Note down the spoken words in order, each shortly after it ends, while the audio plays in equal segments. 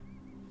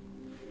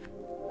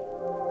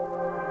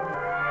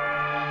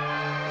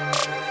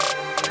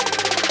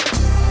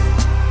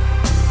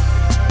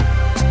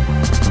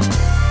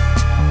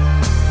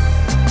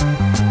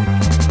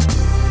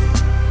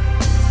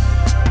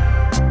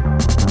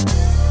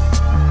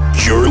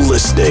You're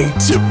listening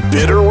to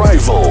Bitter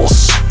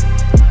Rivals.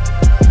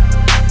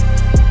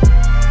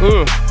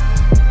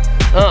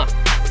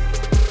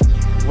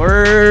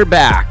 We're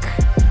back.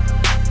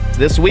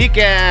 This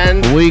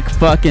weekend, Week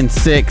fucking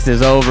 6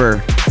 is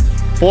over.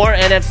 4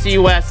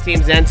 NFC West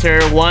teams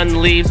enter.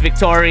 1 leaves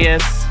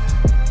victorious.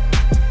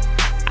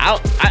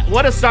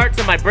 What a start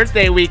to my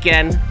birthday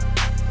weekend.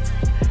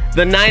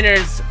 The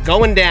Niners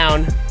going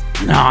down.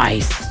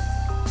 Nice.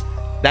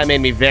 That made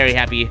me very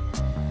happy.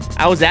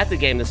 I was at the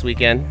game this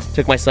weekend.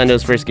 Took my son to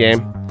his first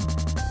game.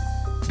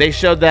 They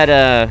showed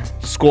that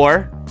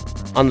score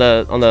on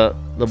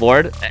the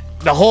board.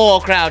 The whole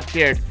crowd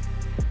cheered.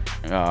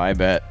 Oh, I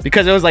bet.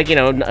 Because it was like,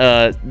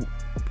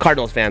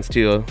 Cardinals fans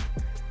too.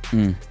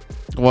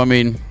 Well, I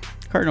mean,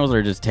 Cardinals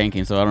are just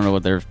tanking, so I don't know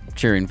what they're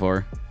cheering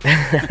for.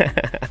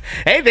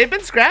 Hey, they've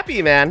been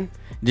scrappy, man.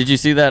 Did you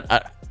see that?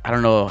 I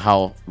don't know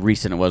how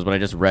recent it was, but I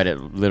just read it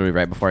literally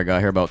right before I got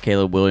here about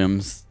Caleb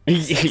Williams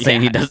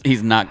saying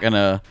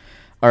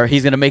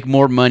he's gonna make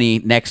more money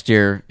next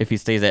year if he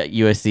stays at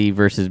USC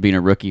versus being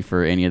a rookie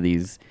for any of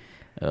these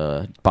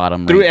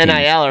bottom through teams.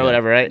 NIL or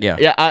whatever, right?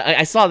 Yeah.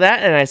 I saw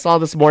that, and I saw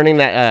this morning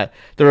that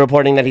they're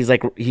reporting that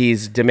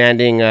he's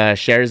demanding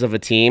shares of a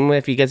team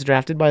if he gets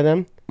drafted by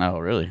them. Oh,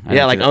 really?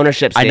 Yeah, like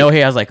ownership stake. I know he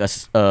has like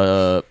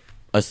a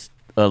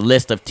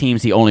list of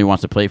teams he only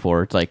wants to play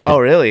for. It's like oh,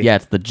 really? Yeah,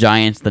 it's the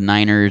Giants, the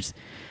Niners.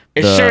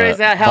 It sure is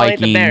that hell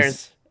ain't the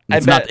Bears.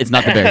 It's not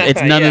the Bears.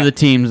 It's none of the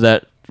teams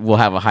that will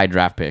have a high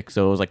draft pick.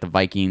 So it was like the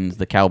Vikings,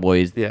 the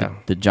Cowboys,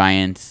 the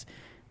Giants,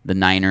 the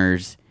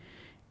Niners,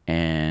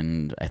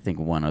 and I think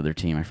one other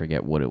team. I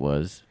forget what it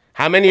was.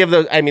 How many of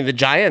those? I mean, the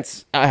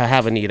Giants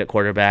have a need at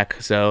quarterback,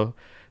 so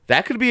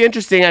that could be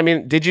interesting. I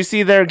mean, did you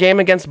see their game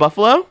against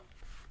Buffalo?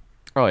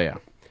 Oh, yeah.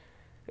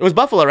 It was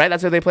Buffalo, right?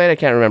 That's who they played? I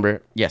can't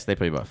remember. Yes, they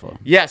played Buffalo.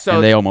 Yeah, so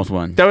and they almost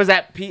won. There was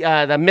that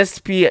the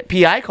missed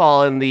PI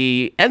call in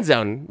the end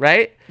zone,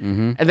 right?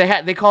 Mm-hmm.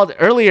 And they called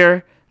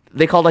earlier.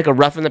 They called like a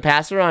roughing the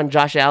passer on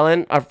Josh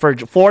Allen or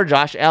for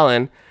Josh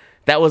Allen.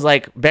 That was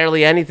like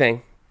barely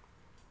anything.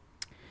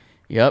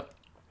 Yep.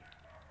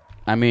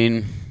 I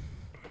mean,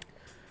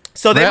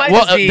 so they might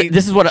just be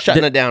this is what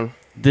shutting it down.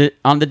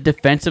 On the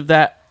defense of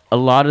that, a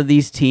lot of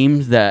these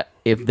teams that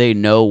if they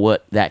know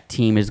what that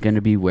team is going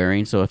to be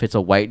wearing, so if it's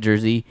a white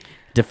jersey,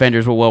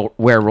 defenders will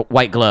wear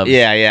white gloves.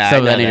 Yeah.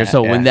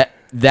 So when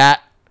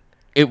that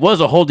it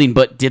was a holding,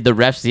 but did the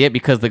refs see it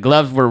because the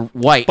gloves were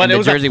white but and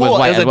the jersey was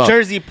white as well? It was a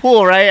jersey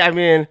pool, right? I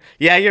mean,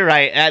 yeah, you're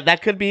right.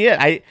 That could be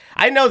it.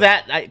 I know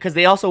that because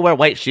they also wear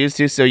white shoes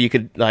too, so you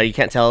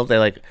can't tell if they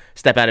like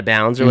step out of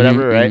bounds or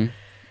whatever, right?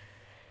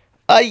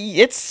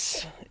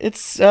 It's it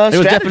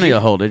was definitely a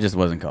hold. It just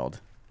wasn't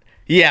called.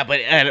 Yeah,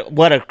 but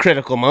what a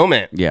critical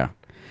moment. Yeah.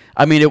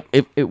 I mean,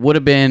 it would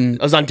have been...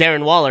 It was on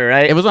Darren Waller,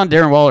 right? It was on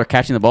Darren Waller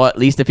catching the ball. At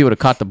least if he would have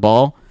caught the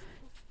ball,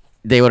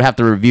 they would have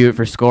to review it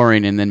for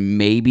scoring, and then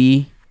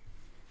maybe,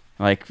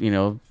 they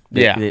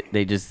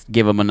just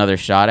give him another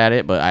shot at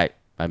it. But,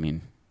 I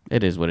mean,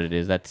 it is what it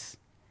is. That's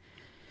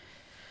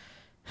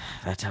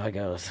how it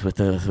goes with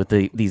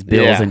these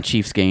Bills and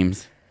Chiefs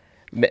games.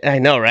 I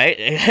know,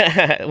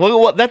 right?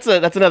 Well, that's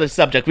another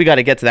subject. We got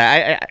to get to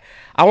that.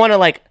 I want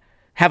to,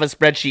 have a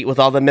spreadsheet with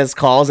all the missed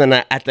calls and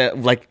at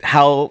the,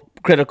 how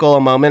critical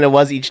a moment it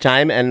was each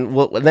time, and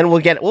we'll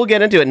get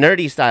into it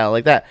nerdy style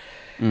like that.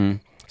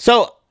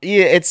 So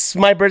yeah, it's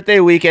my birthday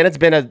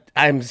weekend.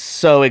 I'm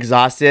so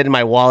exhausted.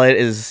 My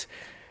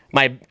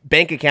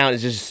bank account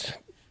is just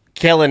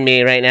killing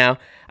me right now.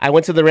 I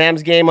went to the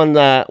Rams game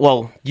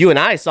you and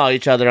I saw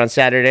each other on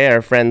Saturday,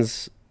 our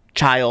friend's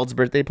child's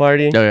birthday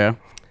party. Oh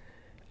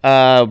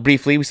yeah.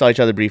 We saw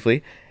each other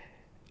briefly.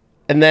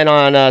 And then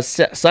on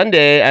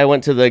Sunday, I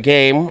went to the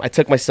game. I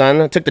took my son.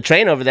 I took the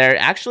train over there.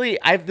 Actually,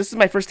 this is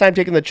my first time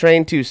taking the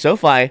train to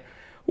SoFi.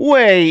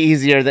 Way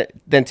easier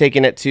than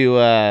taking it to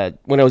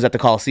when I was at the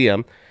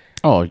Coliseum.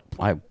 Oh,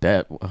 I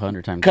bet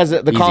 100 times. Because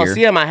the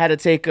Coliseum, I had to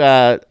take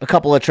a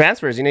couple of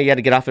transfers. You had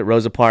to get off at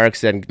Rosa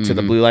Parks and to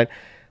the Blue Line.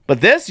 But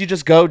this, you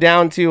just go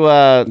down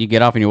to... you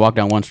get off and you walk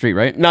down one street,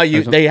 right? No,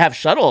 they have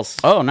shuttles.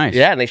 Oh, nice.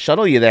 Yeah, and they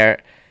shuttle you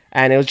there.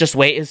 And it was just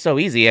it's so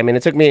easy. I mean,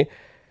 it took me...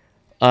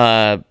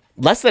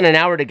 less than an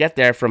hour to get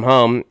there from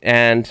home,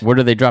 and where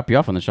do they drop you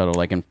off on the shuttle?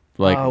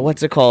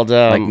 What's it called?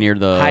 Near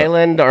the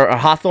Highland or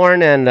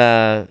Hawthorne, and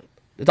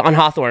it's on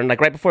Hawthorne,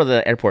 right before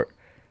the airport.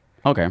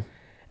 Okay.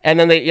 And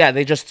then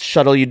they just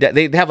shuttle you.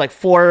 They have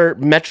 4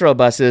 metro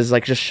buses,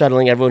 just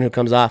shuttling everyone who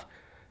comes off.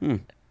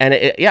 And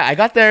I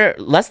got there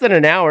less than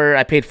an hour.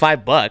 I paid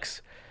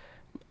 $5,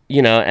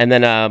 and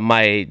then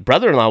my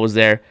brother-in-law was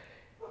there.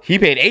 He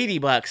paid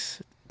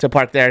 $80 to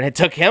park there, and it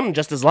took him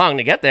just as long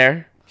to get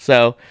there.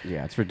 So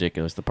yeah, it's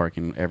ridiculous, the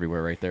parking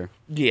everywhere right there.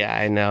 Yeah,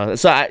 I know.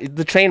 So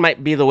the train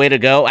might be the way to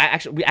go.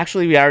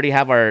 We already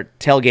have our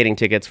tailgating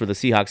tickets for the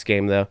Seahawks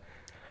game, though.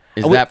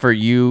 Is that for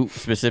you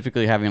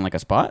specifically having a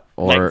spot,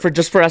 or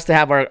for us to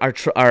have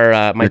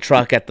my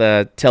truck at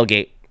the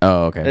tailgate?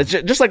 Oh, okay. It's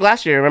just like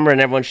last year, remember, and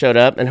everyone showed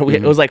up, and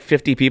it was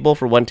 50 people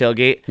for one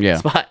tailgate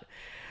spot.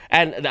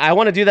 And I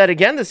want to do that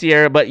again this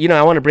year, but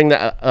I want to bring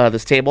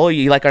this table.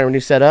 You like our new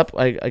setup?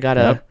 I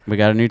got we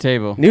got a new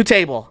table. new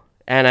table,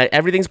 and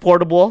everything's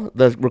portable.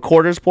 The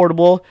recorder's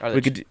portable.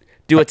 We could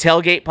do a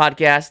tailgate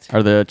podcast.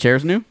 Are the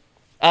chairs new?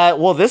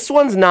 Well, this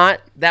one's not.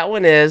 That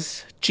one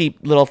is cheap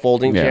little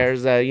folding Yeah.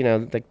 chairs.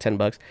 Like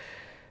 $10.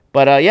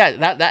 But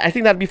that I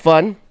think that'd be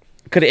fun.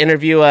 Could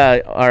interview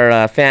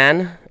our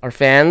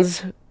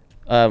fans,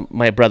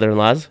 my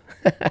brother-in-laws.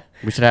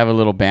 We should have a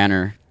little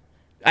banner.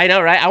 I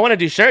know, right? I want to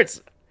do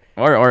shirts.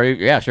 Or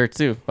yeah, shirts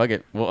too. Fuck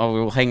it.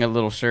 We'll hang a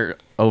little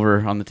shirt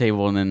over on the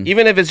table and then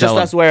Even if it's just sell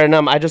 'em. us wearing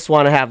them, I just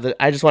want to have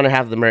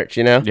the merch,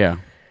 Yeah.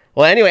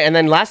 Well, anyway, and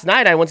then last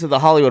night I went to the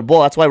Hollywood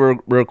Bowl. That's why we're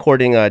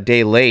recording a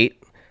day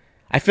late.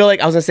 I feel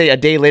like I was going to say a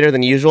day later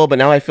than usual, but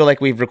now I feel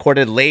like we've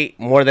recorded late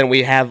more than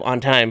we have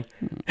on time.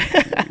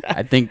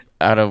 I think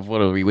out of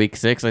what are we, week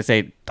 6? I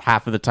say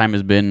half of the time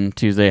has been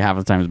Tuesday, half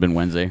of the time has been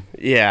Wednesday.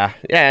 Yeah.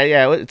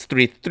 It's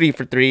three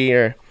for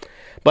 3.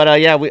 But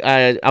I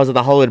was at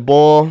the Hollywood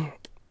Bowl.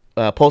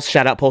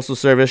 Shout out Postal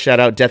Service. Shout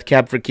out Death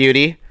Cab for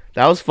Cutie.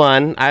 That was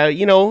fun.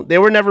 They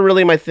were never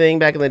really my thing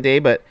back in the day,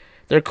 but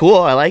they're cool.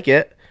 I like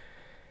it.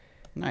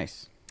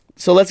 Nice.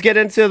 So let's get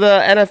into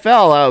the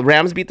NFL.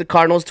 Rams beat the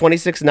Cardinals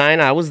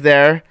 26-9. I was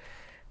there.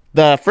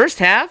 The first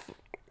half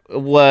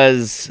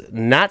was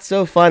not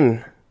so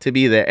fun to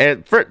be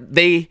there.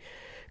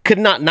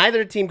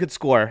 Neither team could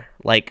score,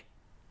 like,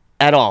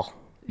 at all.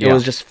 It Yeah.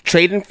 was just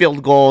trading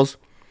field goals.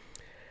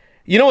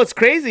 What's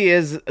crazy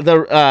is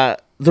the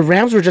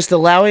Rams were just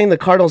allowing the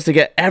Cardinals to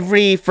get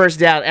every first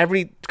down,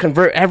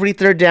 convert every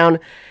third down,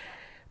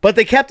 but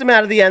they kept them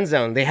out of the end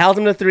zone. They held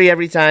them to 3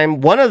 every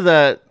time. One of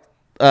the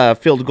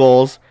field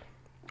goals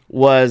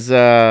was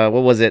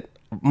what was it?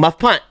 Muff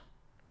punt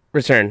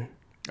return.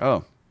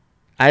 Oh.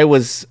 I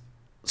was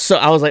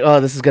like, oh,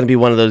 this is going to be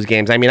one of those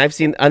games. I mean, I've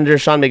seen under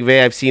Sean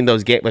McVay, I've seen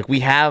those games. Like, we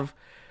have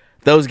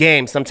those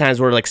games sometimes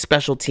where like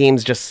special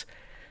teams just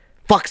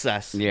fucks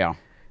us. Yeah.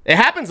 It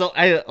happens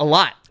a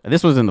lot.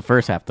 This was in the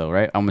first half though,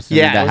 right? I'm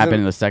assuming Yeah, it that was happened in-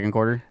 in the second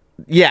quarter.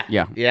 Yeah.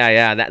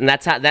 Yeah.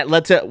 That's how that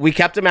led to. We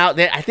kept him out.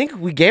 I think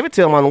we gave it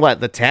to him on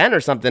the 10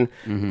 or something.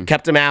 Mm-hmm.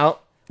 Kept him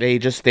out. They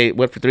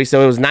went for 3.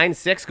 So it was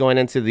 9-6 going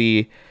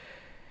into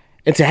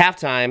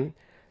halftime.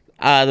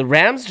 The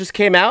Rams just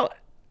came out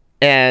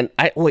and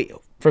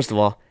first of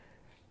all,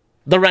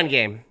 the run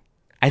game.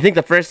 I think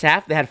the first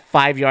half they had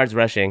 5 yards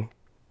rushing.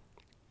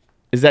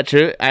 Is that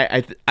true?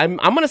 I'm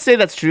gonna say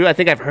that's true. I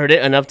think I've heard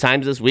it enough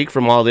times this week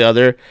from all the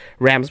other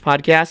Rams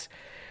podcasts.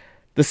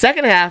 The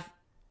second half,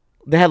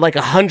 they had like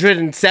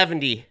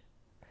 170.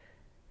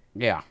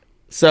 Yeah.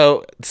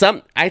 So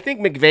I think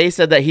McVay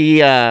said that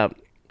he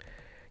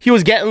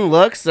was getting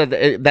looks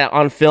that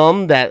on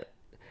film and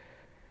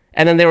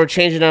then they were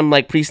changing them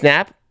like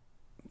pre-snap,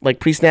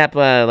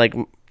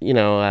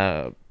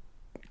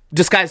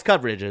 disguised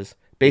coverages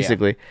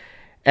basically. Yeah.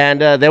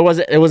 And it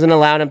wasn't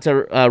allowed him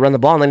to run the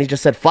ball, and then he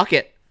just said "fuck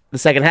it" the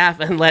second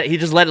half and he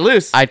just let it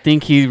loose. I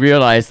think he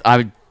realized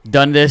I've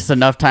done this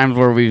enough times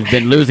where we've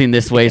been losing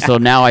this way, so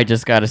now I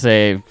just gotta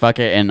say "fuck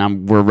it"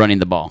 and we're running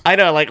the ball. I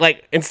know,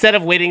 like instead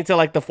of waiting till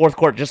like the fourth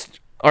quarter, just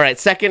all right,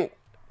 second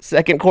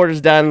quarter's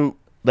done.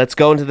 Let's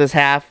go into this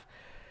half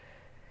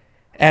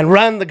and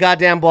run the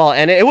goddamn ball,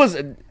 and it was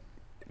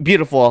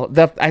beautiful.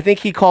 I think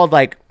he called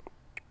like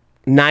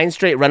 9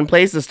 straight run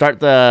plays to start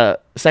the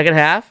second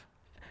half.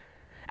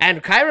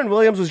 And Kyron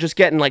Williams was just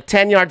getting like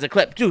 10 yards a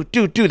clip.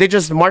 Dude. They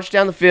just marched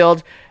down the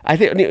field. I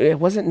think it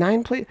wasn't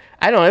 9 plays.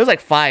 I don't know. It was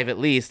like 5 at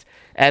least.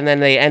 And then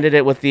they ended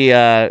it with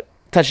the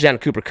touchdown to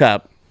Cooper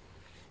Kupp.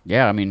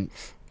 Yeah, I mean,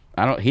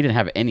 he didn't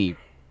have any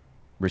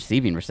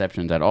receiving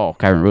receptions at all.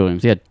 Kyron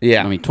Williams. He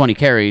had 20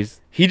 carries.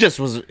 He just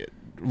was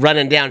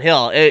running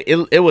downhill.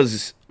 It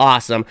was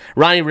awesome.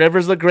 Ronnie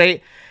Rivers looked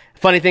great.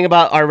 Funny thing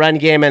about our run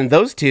game and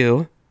those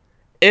two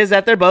is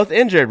that they're both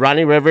injured.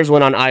 Ronnie Rivers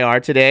went on IR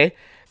today.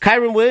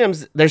 Kyron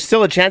Williams, there's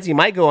still a chance he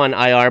might go on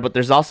IR, but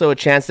there's also a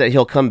chance that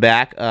he'll come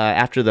back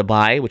after the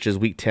bye, which is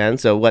week 10.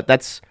 So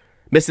that's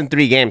missing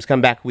 3 games, come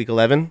back week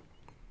 11.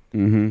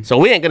 Mm-hmm. So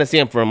we ain't going to see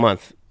him for a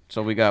month.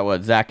 So we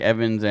got, Zach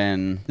Evans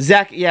and...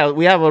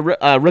 we have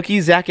a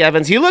rookie, Zach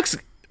Evans. He looks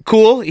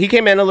cool. He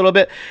came in a little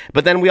bit.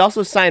 But then we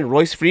also signed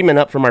Royce Freeman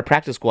up from our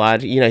practice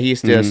squad. He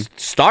used to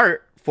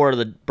start for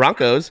the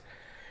Broncos.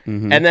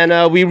 Mm-hmm. And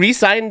then we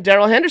re-signed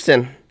Darrell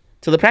Henderson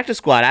to the practice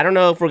squad. I don't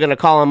know if we're going to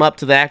call him up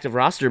to the active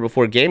roster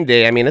before game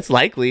day. I mean, it's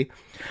likely.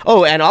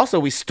 Oh, and also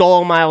we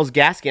stole Myles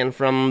Gaskin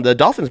from the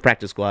Dolphins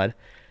practice squad.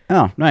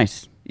 Oh,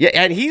 nice. Yeah,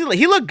 and he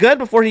looked good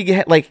before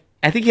he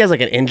I think he has like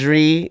an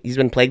injury. He's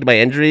been plagued by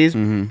injuries.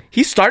 Mm-hmm.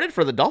 He started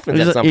for the Dolphins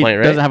at some point,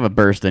 right? He doesn't have a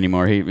burst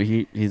anymore.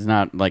 He's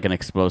not like an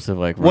explosive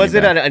like. Was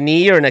it a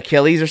knee or an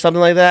Achilles or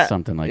something like that?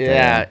 Something like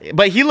that. Yeah,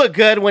 but he looked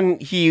good when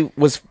he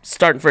was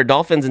starting for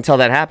Dolphins until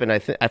that happened. I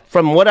think,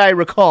 from what I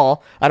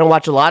recall, I don't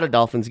watch a lot of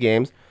Dolphins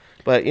games,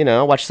 but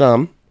watch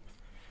some.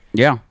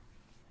 Yeah.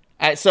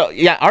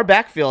 Our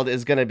backfield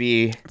is going to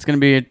be. It's going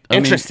to be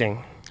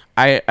interesting.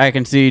 I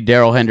can see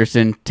Darrell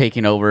Henderson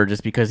taking over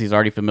just because he's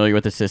already familiar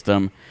with the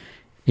system.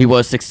 He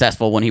was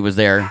successful when he was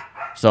there,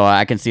 so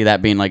I can see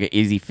that being like an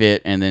easy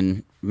fit. And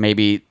then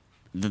maybe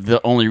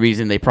the only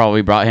reason they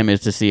probably brought him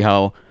is to see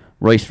how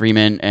Royce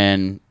Freeman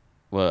and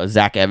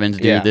Zach Evans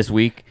do this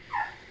week.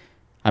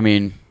 I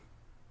mean,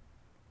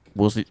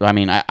 we'll see. I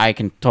mean, I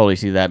can totally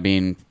see that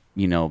being,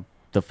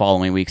 the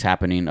following weeks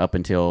happening up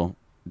until,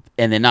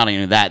 and then not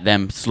only that,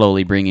 them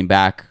slowly bringing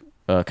back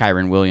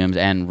Kyron Williams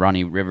and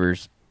Ronnie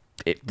Rivers,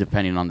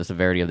 depending on the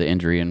severity of the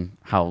injury and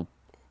how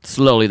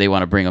slowly they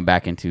want to bring them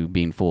back into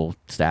being full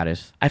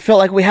status. I felt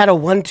like we had a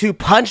 1-2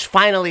 punch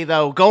finally,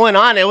 though, going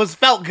on.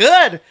 Felt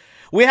good.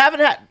 We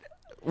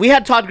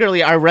had Todd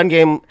Gurley. Our run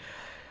game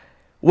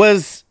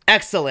was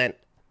excellent,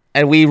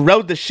 and we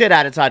rode the shit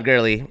out of Todd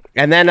Gurley.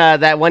 And then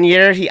that one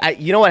year,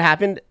 you know what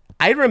happened?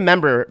 I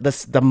remember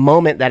the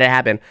moment that it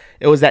happened.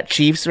 It was that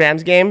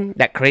Chiefs-Rams game,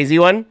 that crazy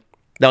one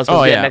that was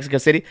supposed to be at Mexico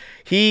City.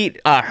 He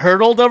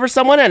hurdled over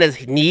someone, and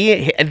his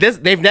knee.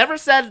 They've never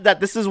said that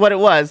this is what it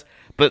was,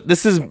 but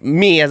this is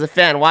me as a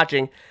fan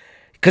watching.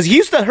 Because he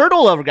used to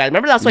hurdle over guys.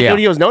 Remember, that's what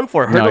he was known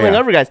for, hurdling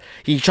over guys.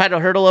 He tried to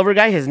hurdle over a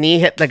guy. His knee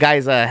hit the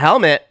guy's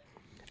helmet,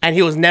 and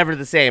he was never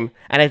the same.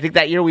 And I think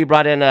that year we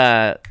brought in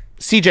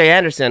C.J.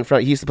 Anderson.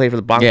 He used to play for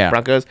the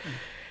Broncos.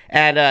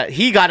 And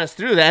he got us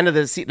through the end of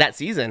that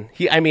season.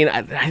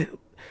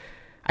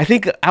 I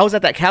think I was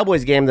at that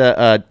Cowboys game,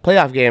 the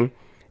playoff game,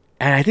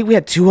 and I think we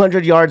had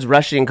 200 yards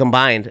rushing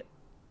combined.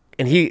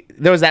 And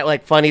there was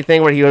that funny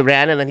thing where he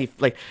ran and then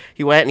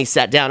he went and he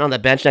sat down on the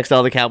bench next to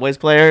all the Cowboys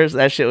players.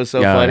 That shit was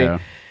so funny. Yeah.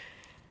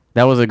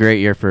 That was a great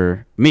year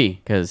for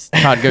me because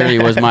Todd Gurley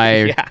was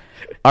my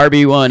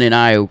RB1 and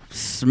I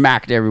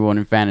smacked everyone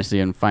in fantasy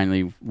and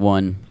finally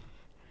won.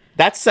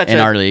 That's such in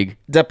our league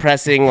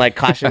depressing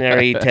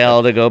cautionary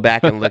tale to go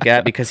back and look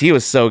at because he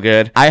was so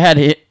good. I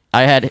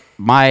had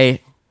my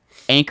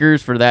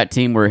anchors for that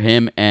team were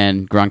him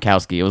and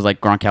Gronkowski. It was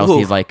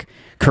Gronkowski's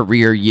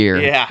career year,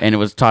 and it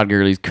was Todd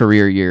Gurley's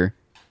career year.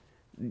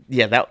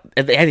 Yeah, there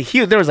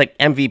was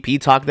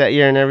MVP talk that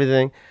year and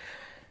everything.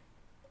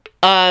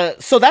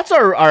 So that's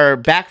our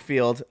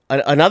backfield.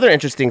 Another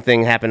interesting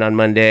thing happened on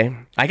Monday,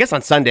 I guess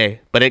on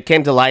Sunday, but it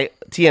came to light.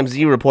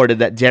 TMZ reported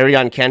that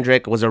Darion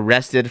Kendrick was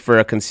arrested for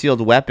a concealed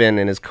weapon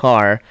in his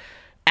car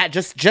at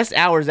just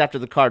hours after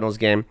the Cardinals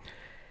game,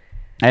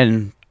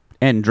 and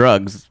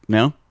drugs.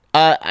 No.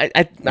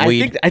 I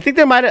think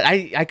there might have.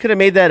 I could have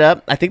made that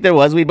up. I think there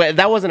was weed, but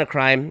that wasn't a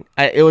crime.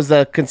 It was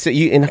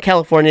in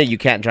California. You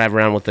can't drive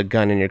around with a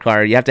gun in your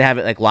car. You have to have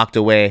it locked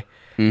away,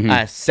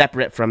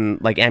 separate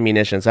from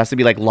ammunition. So it has to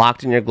be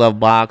locked in your glove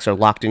box or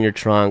locked in your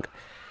trunk.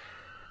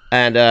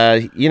 And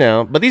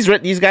but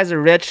these guys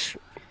are rich.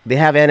 They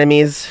have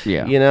enemies.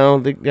 Yeah.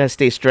 They gotta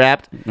stay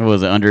strapped.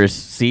 Was it under his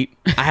seat?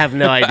 I have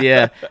no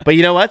idea. But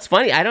you know what's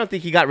funny? I don't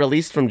think he got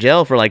released from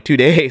jail for 2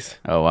 days.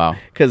 Oh wow.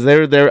 Because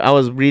I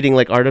was reading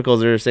articles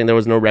that were saying there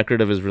was no record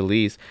of his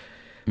release.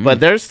 But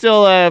they're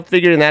still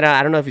figuring that out.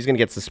 I don't know if he's gonna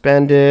get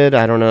suspended.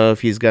 I don't know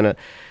if he's gonna.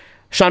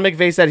 Sean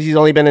McVay said he's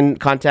only been in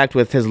contact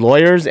with his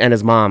lawyers and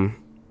his mom.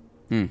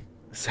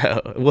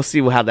 So we'll see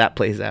how that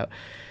plays out.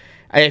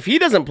 If he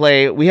doesn't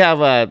play, we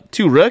have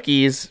 2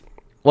 rookies.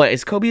 What,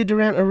 is Kobe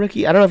Durant a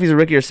rookie? I don't know if he's a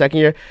rookie or second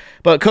year.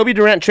 But Kobe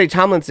Durant, Trey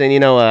Tomlinson,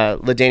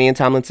 LaDainian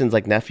Tomlinson's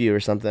nephew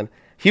or something.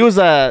 He was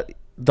the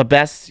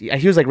best.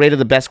 He was rated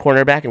the best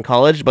cornerback in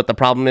college. But the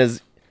problem is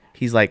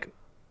he's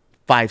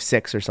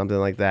 5'6" or something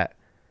like that.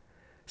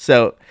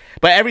 So,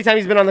 but every time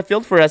he's been on the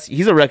field for us,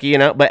 he's a rookie,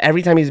 But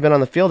every time he's been on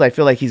the field, I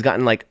feel like he's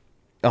gotten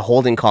a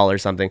holding call or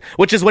something,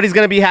 which is what he's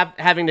going to be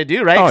having to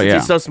do, right? Oh, Since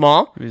he's so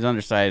small. If he's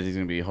undersized, he's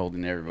going to be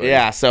holding everybody.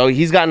 Yeah, so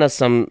he's gotten us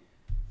some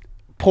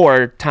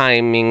poor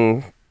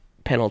timing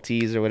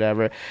penalties or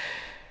whatever.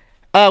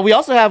 We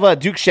also have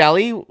Duke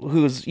Shelley,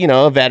 who's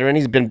a veteran.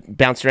 He's been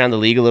bounced around the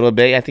league a little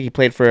bit. I think he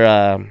played for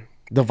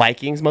the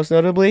Vikings most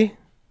notably.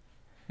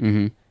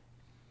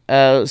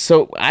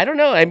 So I don't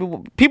know. I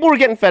mean, people were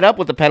getting fed up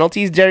with the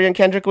penalties Darion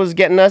Kendrick was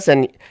getting us,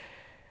 and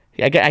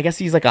I guess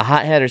he's a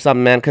hothead or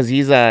something, man. Because he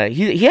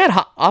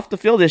had off the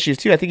field issues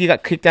too. I think he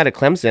got kicked out of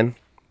Clemson.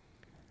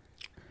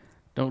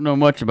 Don't know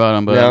much about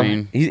him, but no. I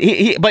mean,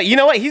 but you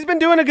know what? He's been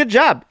doing a good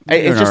job.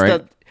 It's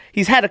just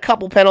he's had a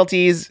couple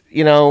penalties,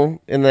 in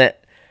the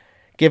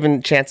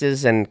giving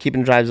chances and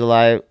keeping drives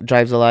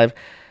alive.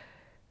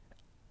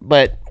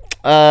 But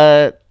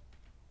yeah,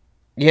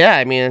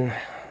 I mean,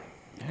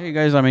 hey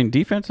guys,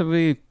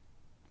 defensively,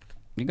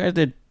 you guys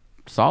did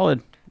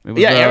solid.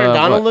 Aaron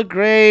Donald looked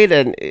great,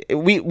 and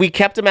we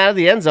kept him out of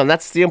the end zone.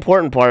 That's the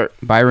important part.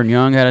 Byron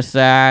Young had a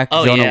sack.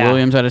 Jonah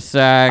Williams had a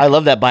sack. I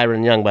love that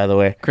Byron Young, by the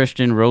way.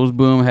 Christian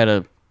Roseboom had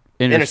a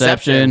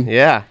interception.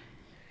 Yeah.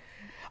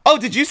 Oh,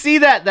 did you see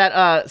that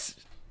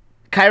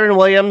Kyron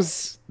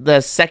Williams,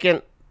 the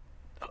second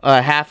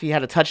half, he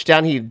had a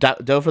touchdown. He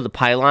dove for the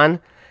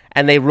pylon,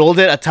 and they ruled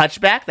it a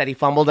touchback that he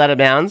fumbled out of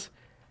bounds.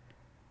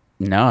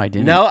 No, I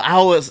didn't. No,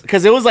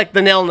 because it was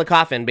the nail in the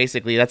coffin,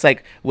 basically. That's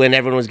when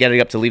everyone was getting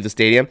up to leave the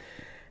stadium.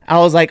 I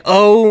was like,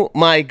 oh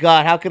my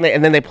God, how can they?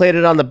 And then they played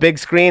it on the big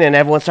screen, and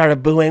everyone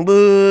started booing,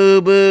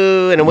 boo,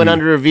 boo, and it went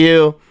under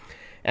review.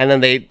 And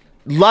then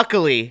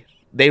luckily,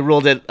 they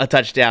ruled it a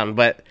touchdown.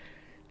 But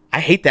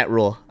I hate that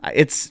rule.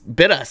 It's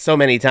bit us so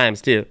many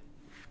times, too.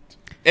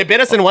 It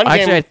bit us in one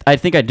game. Actually, I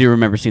think I do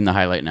remember seeing the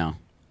highlight now.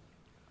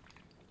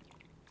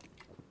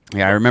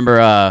 Yeah, I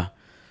remember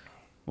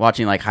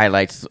watching like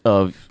highlights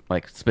of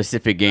like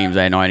specific games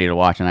I know I need to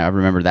watch, and I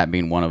remember that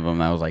being one of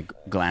them. I was like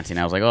glancing.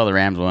 I was like, "Oh, the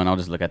Rams won. I'll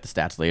just look at the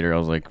stats later." I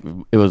was like,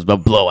 "It was a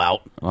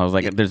blowout." I was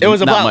like, "There's it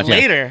was a not blowout much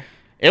later.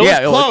 It was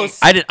close.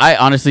 I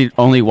honestly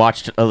only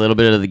watched a little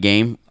bit of the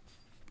game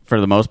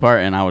for the most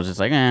part, and I was just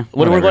like, "Eh." When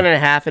whatever. we're going in a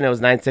half and it was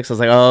 9-6, I was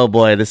like, "Oh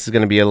boy, this is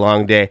going to be a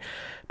long day."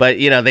 But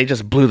they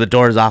just blew the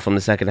doors off them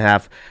the second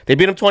half. They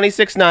beat them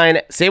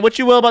 26-9. Say what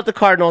you will about the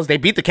Cardinals, they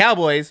beat the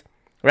Cowboys,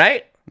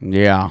 right?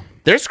 Yeah,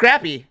 They're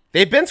scrappy.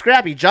 They've been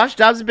scrappy. Josh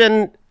Dobbs has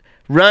been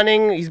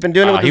running. He's been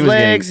doing it with his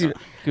legs.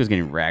 He was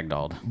getting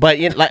ragdolled. But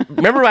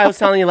remember what I was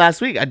telling you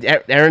last week?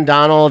 Aaron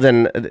Donald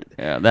and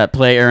Yeah, that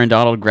play, Aaron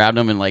Donald grabbed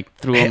him and like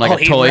threw him like a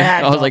he toy.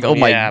 ragdolled I was like, "Oh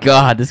my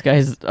god, this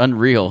guy's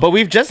unreal." But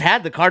we've just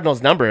had the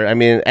Cardinals number. I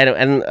mean,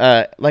 and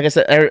like I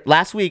said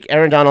last week,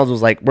 Aaron Donald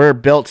was like, "We're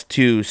built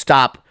to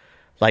stop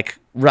like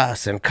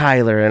Russ and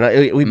Kyler,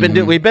 and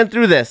we've been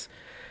through this."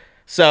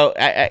 So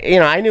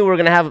I knew we were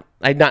gonna have.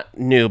 I not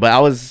knew, but I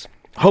was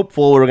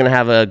hopeful we were gonna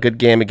have a good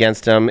game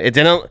against them. It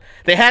didn't.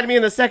 They had me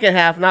in the second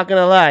half. Not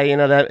gonna lie,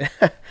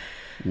 that.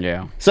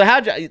 Yeah. So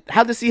how'd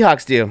the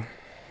Seahawks do?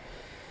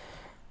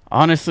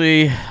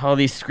 Honestly, all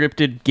these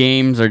scripted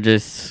games are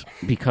just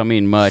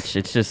becoming much.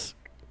 It's just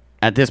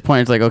at this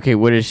point, it's like, okay,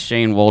 what is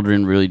Shane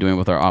Waldron really doing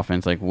with our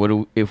offense? Like,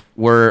 if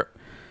we're,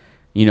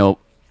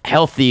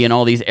 healthy in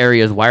all these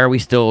areas? Why are we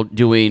still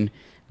doing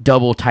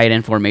double tight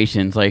end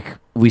formations? Like,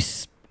 we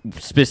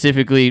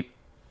specifically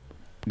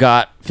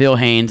got Phil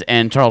Haynes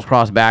and Charles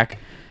Cross back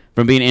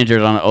from being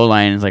injured on the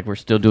O-line. It's like we're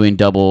still doing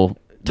double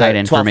tight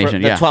end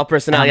formation. The 12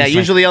 personnel. Yeah,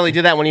 usually only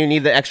do that when you need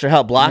the extra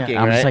help blocking,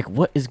 I'm right? just like,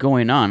 what is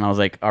going on? I was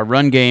like, our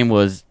run game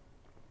was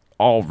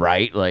all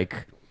right.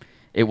 Like,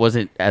 it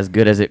wasn't as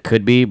good as it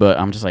could be, but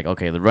I'm just like,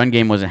 okay, the run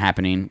game wasn't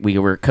happening. We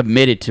were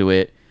committed to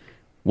it.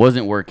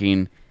 Wasn't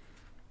working.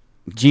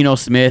 Geno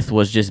Smith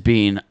was just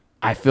being,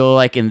 I feel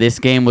like in this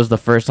game was the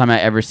first time I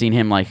ever seen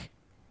him like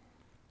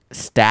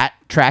stat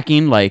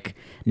tracking, like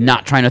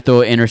not trying to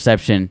throw an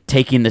interception,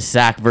 taking the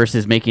sack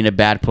versus making a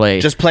bad play.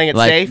 Just playing it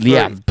like, safe?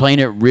 Yeah, playing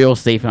it real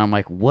safe. And I'm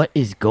like, what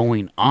is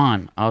going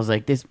on? I was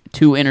like, this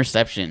 2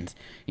 interceptions.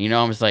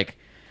 I'm just like,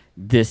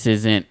 this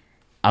isn't.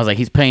 I was like,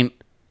 he's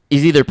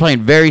either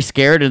playing very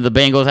scared and the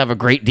Bengals have a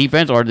great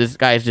defense, or this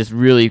guy is just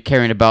really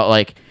caring about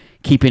like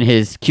keeping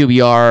his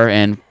QBR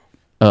and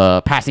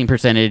passing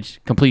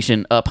percentage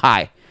completion up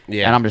high.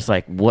 Yeah. And I'm just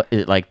like, what?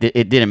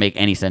 It didn't make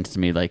any sense to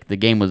me. Like, the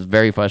game was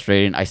very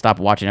frustrating. I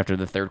stopped watching after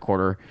the third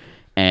quarter.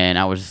 And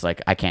I was just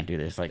like, I can't do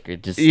this. Like,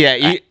 it just...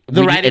 Yeah,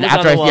 the writing was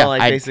on the wall,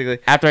 basically.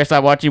 After I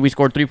stopped watching, we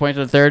scored 3 points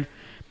in the third.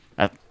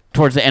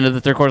 Towards the end of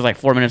the third quarter, like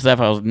 4 minutes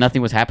left,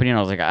 nothing was happening.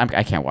 I was like,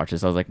 I can't watch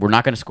this. I was like, we're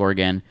not going to score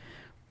again,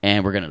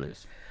 and we're going to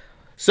lose.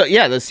 So,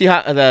 yeah, the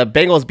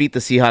Bengals beat the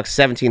Seahawks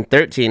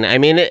 17-13. I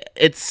mean,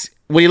 it's...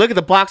 When you look at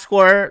the box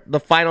score,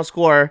 the final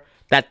score,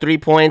 that 3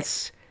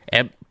 points,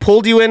 it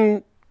pulled you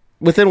in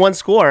within one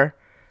score,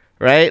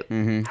 right?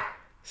 Mm-hmm.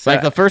 So,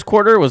 like, the first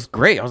quarter was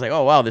great. I was like,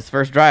 oh, wow, this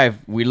first drive,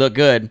 we look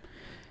good.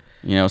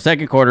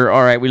 Second quarter,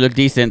 all right, we look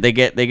decent. They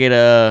get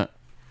a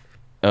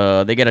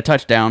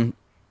touchdown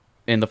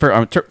in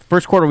the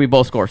first quarter. We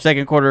both score.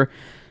 Second quarter,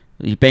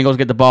 the Bengals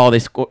get the ball. They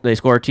score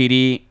a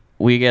TD.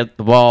 We get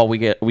the ball.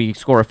 We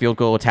score a field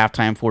goal. It's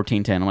halftime,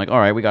 14-10. I'm like, all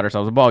right, we got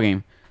ourselves a ball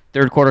game.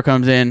 Third quarter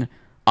comes in.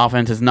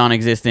 Offense is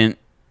non-existent.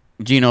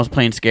 Geno's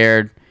playing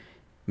scared,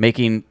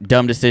 making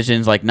dumb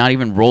decisions, like not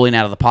even rolling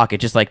out of the pocket,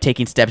 just like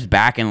taking steps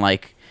back and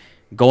like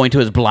going to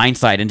his blind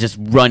side and just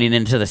running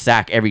into the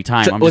sack every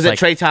time. Was it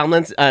Trey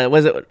Tomlins?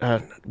 Was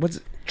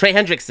it Trey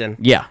Hendrickson?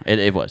 Yeah,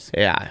 it was.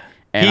 Yeah.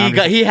 And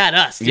he had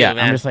us, too, yeah,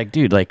 man. I'm just like,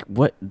 dude, like,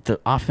 what? The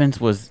offense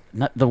was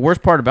not... The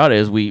worst part about it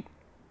is we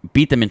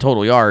beat them in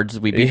total yards.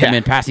 We beat them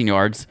in passing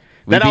yards.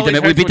 We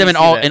beat them in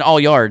all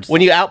yards.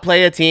 When you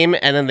outplay a team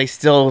and then they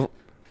still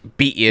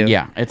beat you.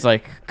 Yeah, it's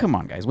like, come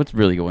on, guys. What's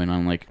really going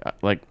on? Like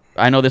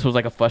I know this was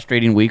like a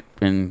frustrating week,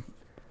 and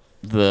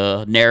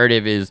the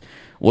narrative is,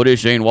 what is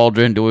Shane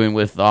Waldron doing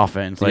with the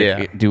offense?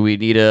 Like, do we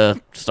need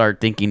to start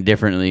thinking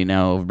differently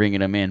now of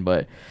bringing him in?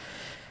 But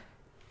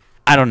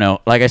I don't know.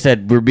 Like I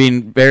said, we're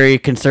being very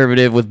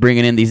conservative with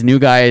bringing in these new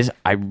guys.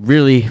 I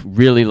really,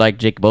 really like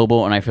Jake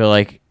Bobo, and I feel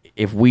like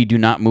if we do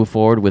not move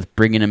forward with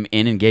bringing him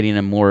in and getting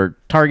him more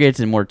targets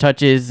and more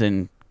touches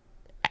and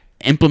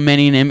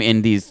implementing him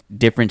in these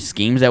different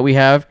schemes that we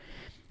have,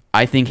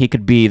 I think he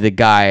could be the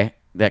guy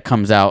that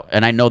comes out.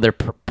 And I know they're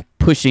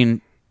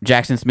pushing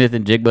Jackson Smith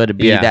and Jigba to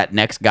be that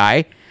next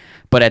guy,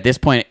 but at this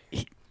point,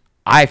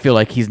 I feel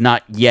like he's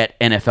not yet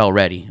NFL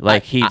ready.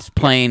 Like, he's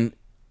playing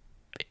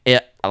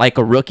like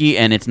a rookie,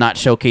 and it's not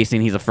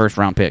showcasing he's a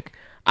first-round pick.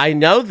 I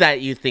know that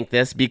you think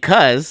this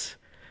because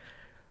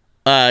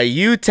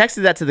you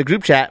texted that to the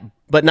group chat,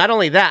 but not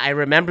only that, I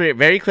remember it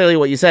very clearly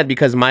what you said,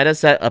 because Maida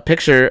sent a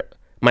picture,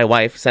 my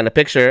wife sent a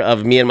picture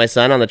of me and my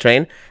son on the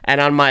train, and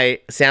on my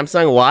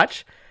Samsung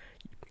watch,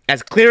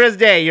 as clear as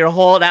day,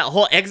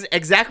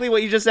 exactly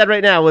what you just said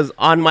right now was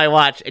on my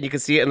watch, and you can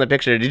see it in the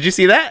picture. Did you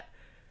see that?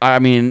 I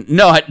mean,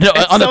 no, on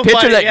the so picture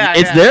funny. that Yeah,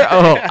 it's yeah. there.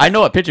 Oh, I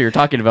know what picture you're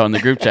talking about in the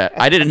group chat.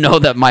 I didn't know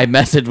that my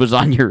message was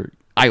on your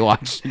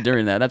iWatch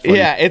during that. That's funny.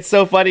 Yeah, it's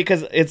so funny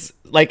because it's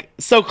like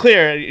so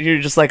clear.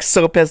 You're just like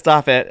so pissed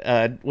off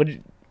at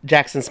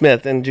Jackson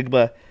Smith and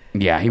Jigba.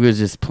 Yeah, he was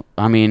just.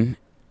 I mean,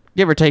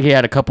 give or take, he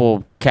had a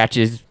couple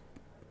catches,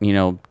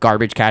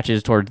 garbage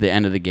catches towards the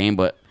end of the game,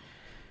 but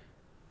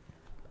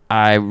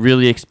I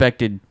really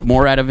expected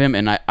more out of him,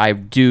 and I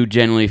do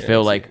genuinely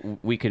feel like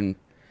we can.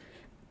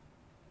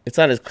 It's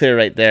not as clear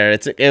right there.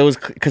 It was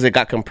because it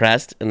got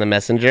compressed in the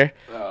messenger,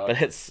 but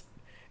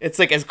it's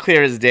like as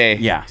clear as day.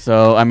 Yeah,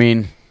 so I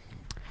mean,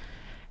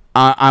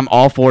 I'm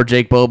all for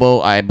Jake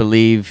Bobo. I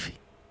believe,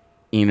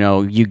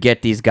 you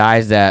get these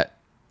guys that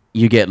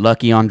you get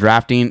lucky on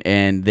drafting,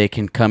 and they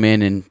can come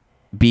in and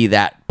be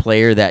that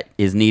player that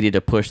is needed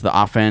to push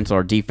the offense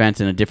or defense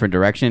in a different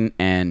direction.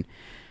 And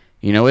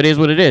it is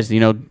what it is.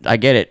 I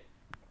get it.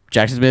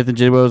 Jackson Smith and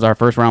Jigba was our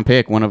first round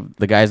pick, one of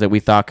the guys that we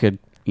thought could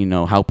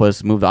help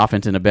us move the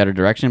offense in a better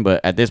direction.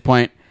 But at this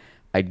point,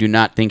 I do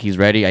not think he's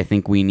ready. I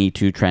think we need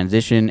to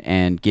transition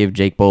and give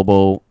Jake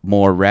Bobo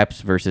more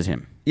reps versus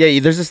him. Yeah,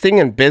 there's this thing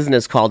in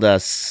business called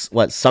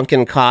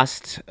sunken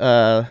cost.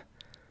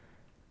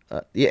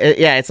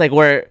 It's like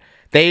where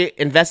they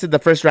invested the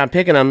first round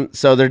pick in them,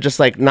 so they're just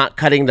like not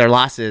cutting their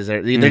losses,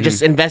 or they're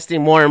just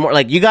investing more and more.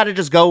 Like, you got to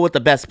just go with the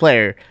best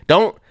player.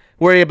 Don't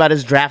worry about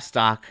his draft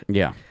stock.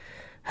 Yeah.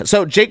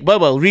 So Jake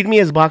Bobo, read me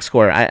his box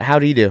score. How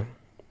do you do?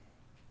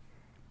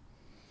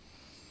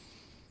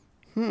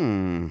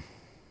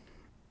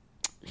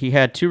 He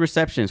had 2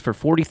 receptions for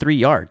 43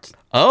 yards.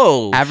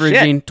 Oh,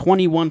 averaging shit.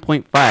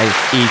 21.5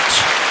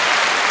 each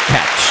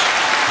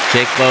catch.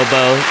 Jake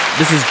Bobo.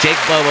 This is Jake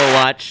Bobo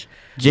watch.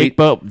 Jake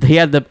Bobo, he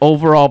had the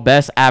overall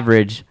best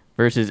average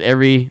versus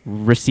every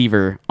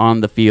receiver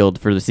on the field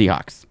for the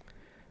Seahawks,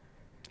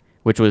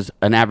 which was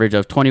an average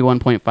of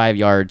 21.5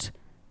 yards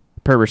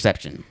per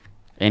reception.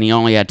 And he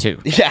only had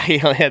 2. Yeah,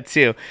 he only had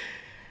 2.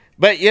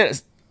 But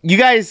you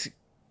guys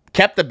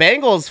kept the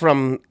Bengals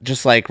from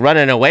just like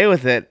running away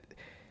with it.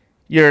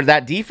 You're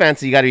that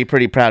defense you got to be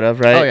pretty proud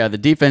of, right? Oh, yeah, the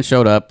defense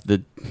showed up.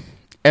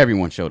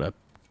 Everyone showed up.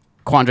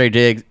 Quandre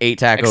Diggs, 8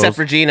 tackles. Except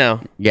for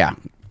Geno. Yeah.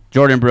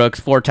 Jordan Brooks,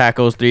 4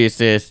 tackles, 3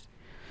 assists.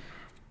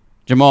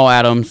 Jamal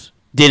Adams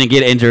didn't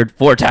get injured,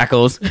 4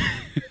 tackles.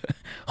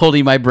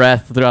 Holding my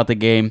breath throughout the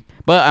game.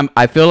 But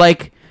I feel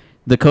like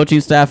the coaching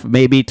staff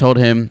maybe told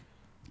him,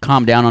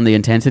 calm down on the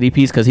intensity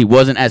piece, because he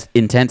wasn't as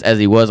intense as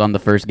he was on the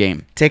first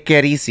game. Take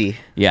it easy.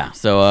 Yeah,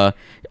 so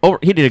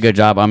he did a good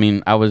job. I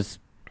mean,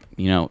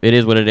 it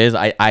is what it is.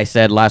 I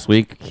said last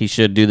week he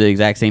should do the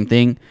exact same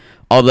thing,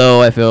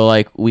 although I feel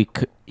like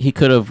he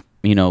could have,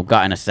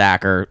 gotten a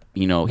sack, or,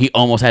 he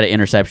almost had an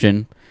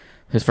interception,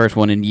 his first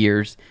one in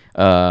years.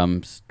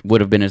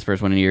 Would have been his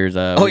first one in years.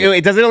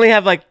 Wait, does it only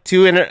have like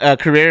 2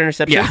 career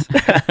interceptions?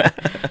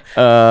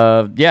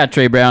 Yeah.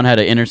 Trey Brown had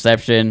an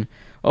interception.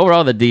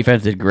 Overall, the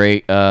defense did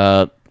great.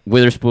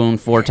 Witherspoon,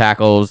 4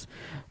 tackles.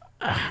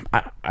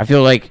 I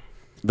feel like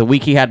the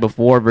week he had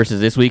before versus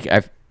this week,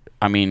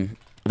 I mean,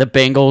 the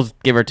Bengals,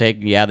 give or take,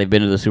 yeah, they've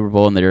been to the Super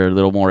Bowl and they're a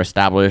little more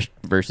established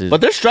versus...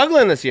 But they're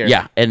struggling this year.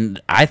 Yeah, and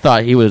I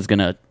thought he was going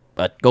to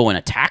go in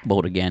attack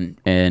mode again,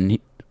 and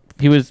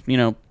he was,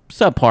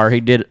 subpar.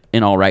 He did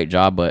an all right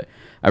job, but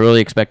I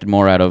really expected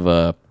more out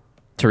of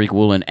Tariq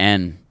Woolen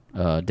and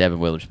Devin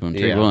Witherspoon.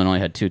 Tariq Woolen only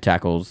had 2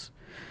 tackles,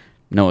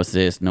 no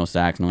assists, no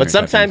sacks, no But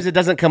sometimes it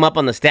doesn't come up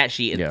on the stat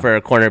sheet for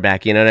a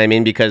cornerback, you know what I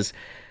mean? Because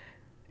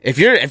if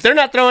they're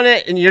not throwing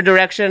it in your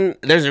direction,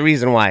 there's a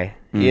reason why.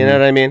 You know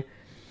what I mean?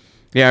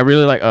 Yeah, I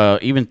really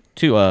like, even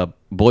too,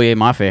 Boye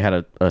Mafe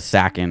had a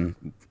sack, and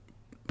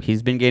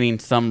he's been getting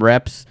some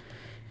reps.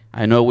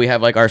 I know we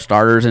have like our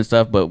starters and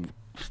stuff, but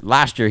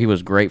last year he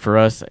was great for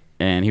us,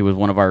 and he was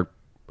one of our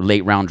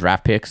late round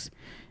draft picks.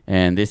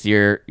 And this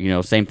year,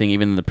 same thing,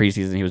 even in the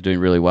preseason, he was doing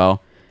really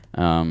well.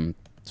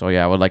 So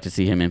yeah, I would like to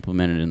see him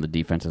implemented in the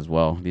defense as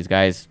well. These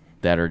guys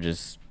that are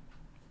just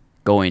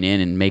going in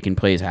and making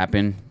plays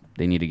happen,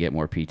 they need to get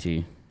more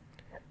PT.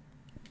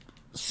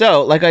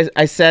 So, like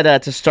I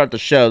said to start the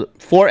show,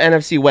 4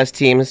 NFC West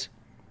teams,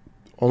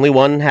 only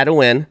one had a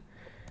win.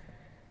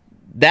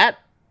 That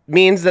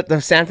means that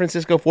the San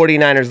Francisco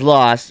 49ers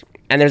lost,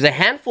 and there's a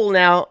handful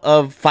now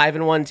of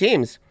 5-1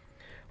 teams.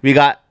 We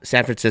got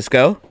San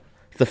Francisco,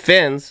 the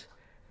Finns,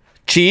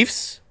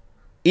 Chiefs,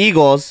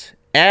 Eagles,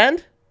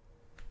 and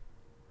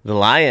the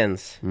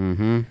Lions.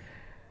 Mm-hmm.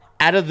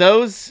 Out of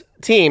those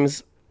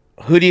teams,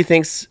 who do you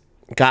think's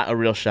got a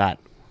real shot?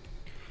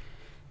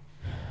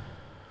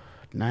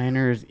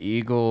 Niners,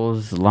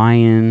 Eagles,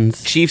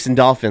 Lions, Chiefs, and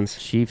Dolphins.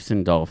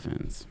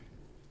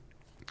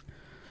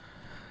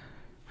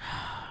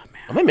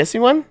 Am I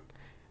missing one?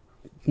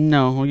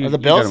 No. Are the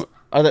Bills?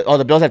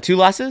 The Bills have 2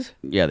 losses?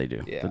 Yeah, they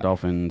do. Yeah. The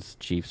Dolphins,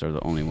 Chiefs are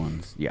the only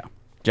ones. Yeah.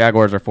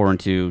 Jaguars are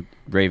 4-2.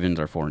 Ravens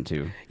are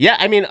 4-2. Yeah,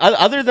 I mean,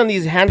 other than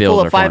these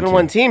handful Bills of are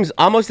 5-1 teams,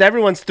 almost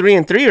everyone's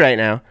 3-3 right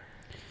now.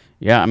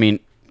 Yeah, I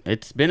mean,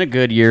 it's been a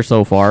good year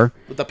so far.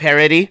 With the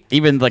parity.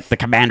 Even like the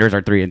Commanders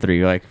are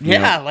 3-3. Like,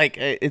 yeah, like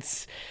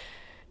it's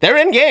They're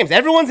in games.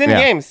 Everyone's in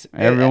games.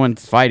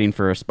 Everyone's fighting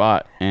for a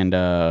spot. And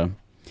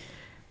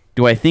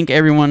do I think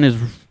everyone is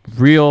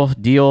real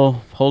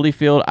deal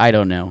Holyfield? I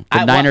don't know.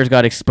 The Niners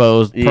got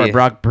exposed.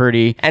 Brock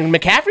Purdy. And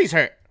McCaffrey's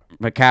hurt.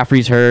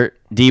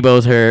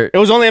 Debo's hurt. It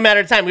was only a matter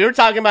of time. We were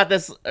talking about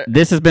this.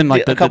 This has been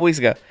like a couple weeks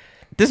ago.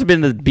 This has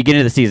been the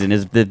beginning of the season.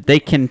 Is that they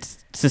can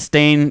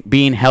sustain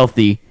being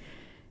healthy.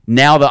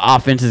 Now the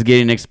offense is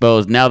getting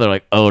exposed. Now they're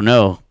like, oh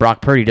no,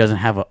 Brock Purdy doesn't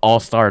have an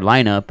all-star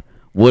lineup.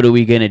 What are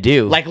we gonna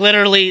do? Like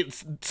literally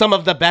some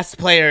of the best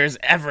players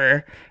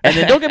ever. And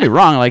then don't get me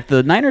wrong, like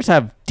the Niners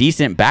have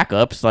decent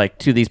backups like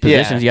to these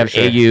positions. You have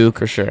Ayuk,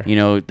 for sure. You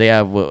know they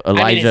have Elijah.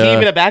 I mean, is he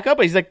even a backup?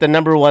 He's like the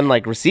number one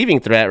like receiving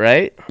threat,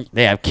 right?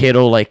 They have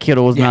Kittle. Like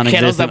Kittle was non-existent.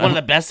 Kittle's like one of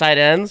the best tight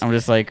ends. I'm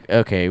just like,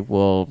 okay,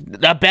 well,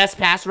 the best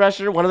pass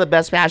rusher, one of the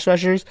best pass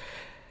rushers.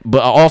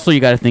 But also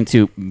you got to think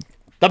too.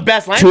 The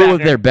best linebacker.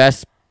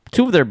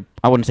 Two of their,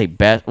 I wouldn't say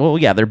best. Well,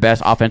 yeah, their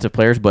best offensive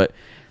players, but.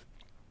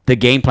 The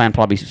game plan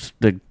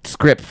the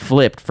script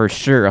flipped for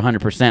sure,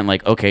 100%.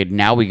 Like, okay,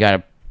 now we got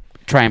to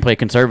try and play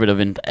conservative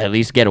and at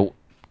least get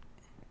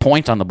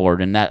points on the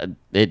board, and that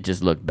it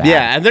just looked bad.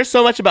 Yeah, and there's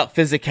so much about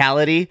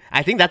physicality.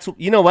 I think that's,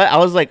 you know what, I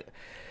was like,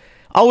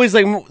 always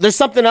like, there's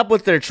something up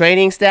with their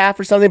training staff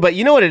or something, but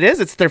you know what it is?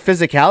 It's their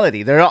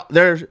physicality.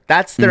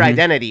 That's their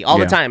identity all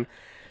the time.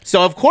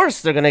 So of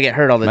course they're gonna get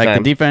hurt all the time. Like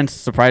the defense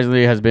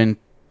surprisingly has been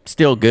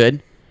still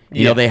good.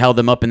 You know, they held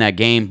them up in that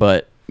game,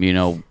 but you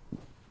know.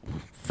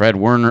 Fred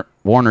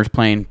Warner's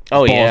playing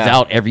balls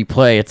out every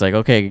play. It's like,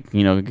 okay,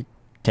 you know,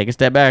 take a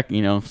step back.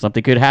 You know,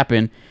 something could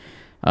happen.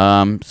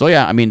 So,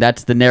 yeah, I mean,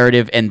 that's the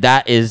narrative. And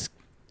that is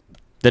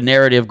the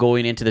narrative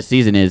going into the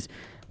season is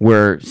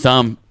where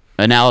some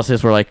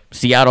analysis were like,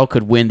 Seattle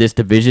could win this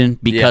division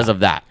because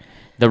of that.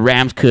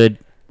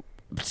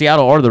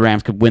 Seattle or the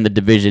Rams could win the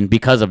division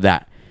because of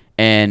that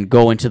and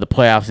go into the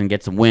playoffs and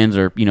get some wins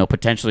or, you know,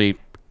 potentially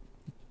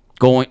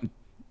going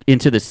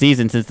into the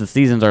season since the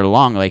seasons are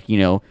long, like, you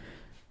know,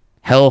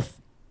 health,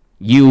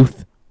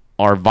 youth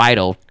are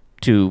vital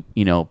to,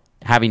 you know,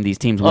 having these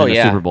teams win the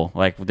Super Bowl.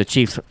 Like the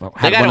Chiefs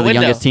had one of the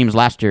youngest teams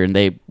last year, and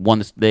they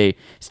won. They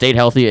stayed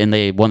healthy, and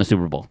they won the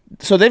Super Bowl.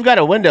 So they've got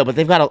a window, but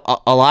they've got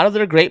a lot of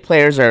their great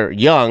players are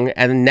young,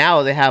 and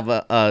now they have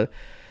a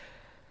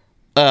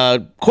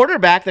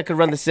quarterback that could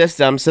run the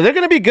system. So they're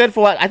going to be good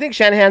for what I think.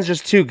 Shanahan's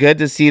just too good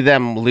to see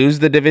them lose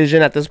the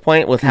division at this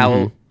point with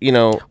how you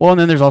know. Well, and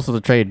then there's also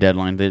the trade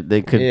deadline.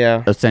 They could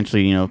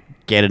essentially, you know,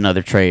 get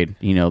another trade.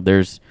 You know,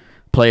 there's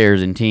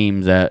players and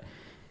teams that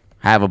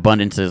have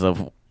abundances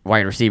of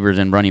wide receivers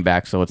and running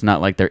backs, so it's not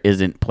like there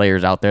isn't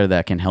players out there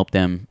that can help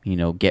them, you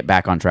know, get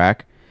back on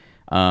track.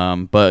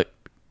 But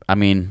I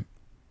mean,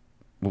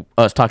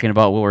 us talking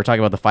about what we're talking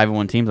about the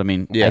 5-1 teams. I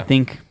mean, I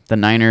think the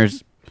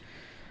Niners.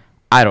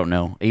 I don't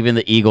know. Even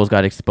the Eagles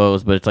got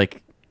exposed, but it's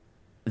like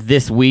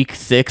this week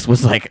 6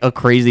 was like a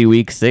crazy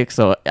week 6.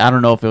 So I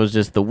don't know if it was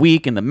just the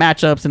week and the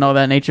matchups and all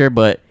that nature,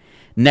 but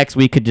next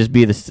week could just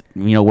be this.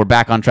 You know, we're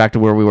back on track to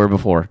where we were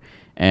before.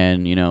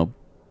 And, you know,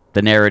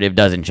 the narrative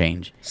doesn't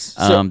change.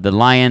 So, the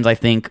Lions, I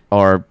think,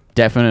 are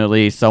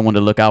definitely someone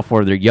to look out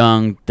for. They're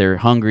young. They're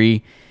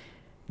hungry.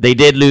 They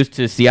did lose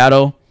to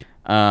Seattle.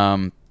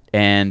 And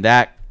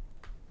that,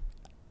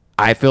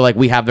 I feel like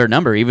we have their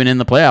number. Even in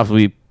the playoffs,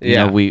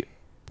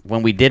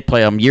 when we did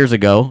play them years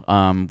ago,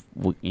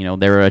 you know,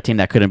 they were a team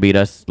that couldn't beat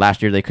us.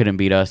 Last year, they couldn't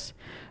beat us.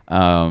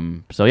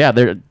 So, yeah,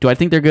 do I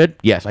think they're good?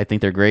 Yes, I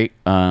think they're great.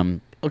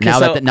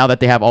 Okay, now that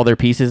they have all their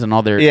pieces and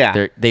all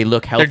they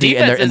look healthy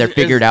and they're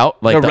figured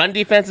out. Like the run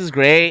defense is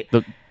great.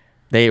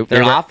 Their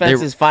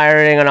offense is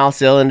firing on all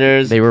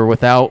cylinders. They were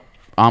without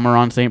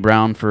Amon-Ra St.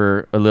 Brown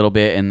for a little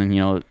bit, and then,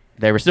 you know,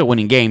 they were still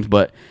winning games.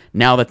 But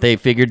now that they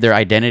figured their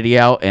identity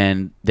out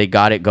and they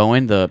got it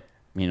going, both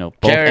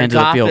ends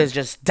of the field is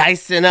just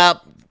dicing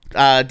up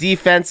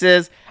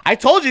defenses. I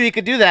told you he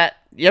could do that.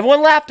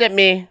 Everyone laughed at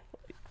me.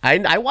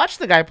 I watched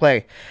the guy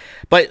play.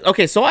 But,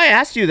 okay, so I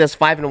asked you this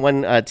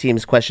 5-1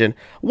 teams question.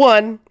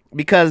 One,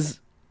 because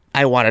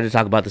I wanted to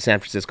talk about the San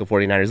Francisco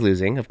 49ers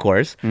losing, of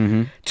course.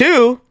 Mm-hmm.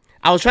 Two,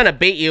 I was trying to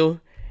bait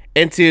you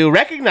into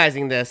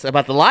recognizing this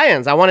about the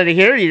Lions. I wanted to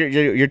hear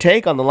your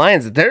take on the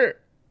Lions.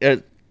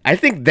 I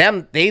think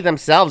they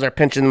themselves are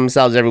pinching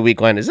themselves every week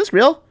going, is this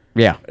real?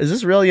 Yeah. Is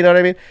this real? You know what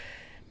I mean?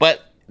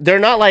 But they're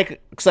not,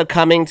 like,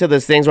 succumbing to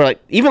these things where,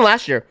 like, even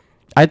last year,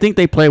 I think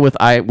they play with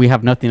we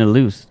have nothing to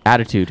lose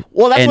attitude.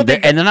 Well, that's what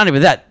and they're not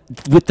even that.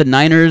 With the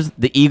Niners,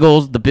 the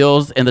Eagles, the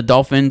Bills, and the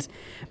Dolphins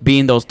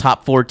being those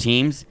top 4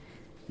 teams,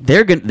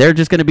 they're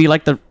just going to be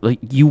like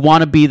you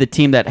want to be the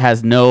team that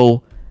has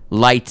no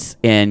lights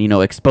and, you know,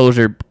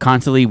 exposure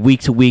constantly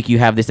week to week. You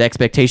have this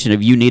expectation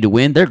of you need to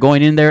win. They're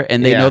going in there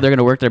and they know they're going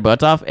to work their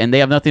butts off and they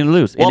have nothing to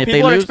lose. Well, and if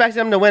people are expecting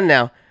them to win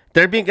now.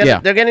 They're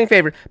getting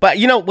favored. But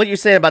you know what you're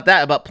saying about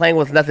that, about playing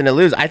with nothing to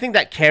lose, I think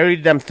that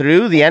carried them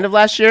through the end of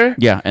last year.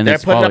 Yeah, and they're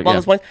putting up all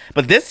those points.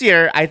 But this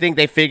year, I think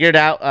they figured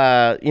out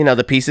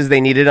the pieces they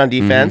needed on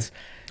defense.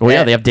 Mm-hmm. Well,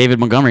 yeah, they have David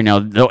Montgomery now.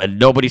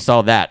 Nobody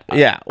saw that.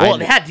 Yeah. Well,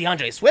 they had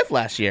DeAndre Swift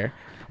last year.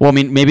 Well, I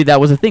mean, maybe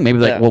that was the thing. Maybe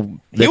Yeah. well,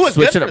 He let's was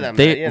switch good it for up.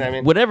 them, you know what I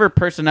mean? Whatever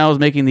personnel was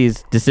making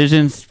these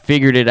decisions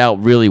figured it out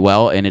really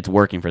well, and it's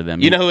working for them.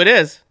 You know who it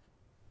is?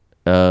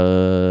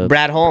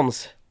 Brad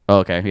Holmes.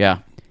 Okay, yeah.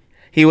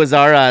 He was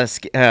our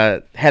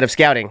head of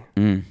scouting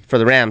for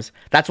the Rams.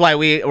 That's why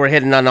we were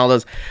hitting on all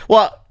those.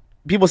 Well,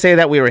 people say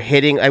that we were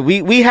hitting.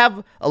 We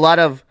have a lot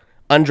of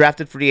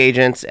undrafted free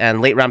agents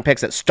and late round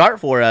picks that start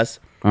for us,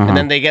 and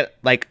then they get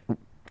like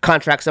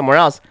contracts somewhere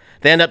else.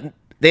 They end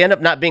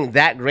up not being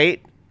that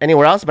great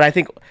anywhere else. But I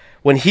think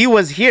when he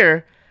was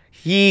here,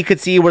 he could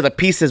see where the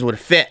pieces would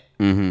fit,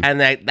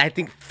 and I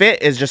think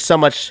fit is just so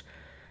much.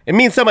 It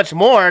means so much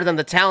more than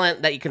the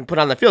talent that you can put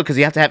on the field because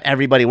you have to have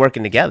everybody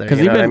working together.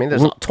 You know what I mean?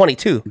 There's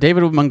 22.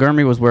 David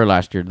Montgomery was where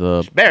last year?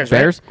 The Bears.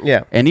 Right?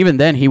 Yeah. And even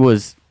then, he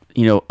was,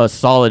 a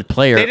solid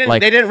player. They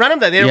didn't run him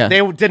though.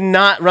 They did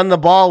not run the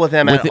ball with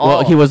him at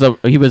all. Well,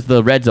 he was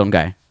the red zone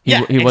guy. He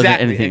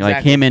wasn't anything exactly.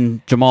 like him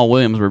and Jamal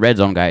Williams were red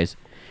zone guys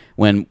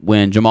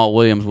when Jamal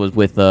Williams was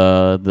with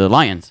the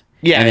Lions.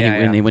 Yeah, and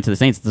then when they went to the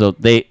Saints, so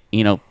they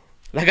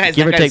that guy's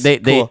give or take, cool.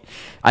 they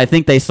I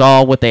think they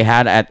saw what they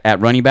had at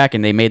running back,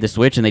 and they made the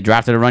switch, and they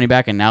drafted a running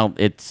back, and now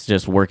it's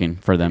just working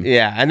for them.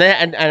 Yeah,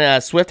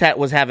 and Swift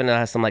was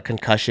having some like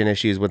concussion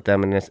issues with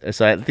them, and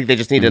so I think they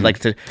just needed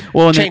to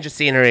change the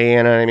scenery.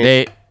 You know what I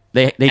mean?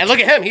 They and look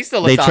at him; he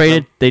still looks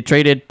awesome. They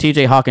traded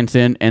T.J.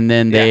 Hawkinson, and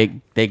then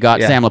they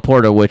got Sam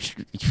Laporta, which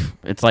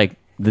it's like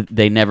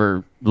they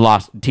never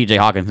lost T.J.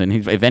 Hawkinson.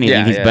 If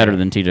anything, he's better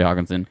than T.J.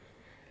 Hawkinson.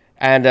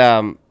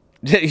 And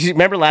you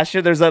remember last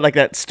year? There's like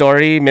that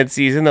story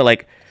mid-season that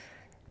like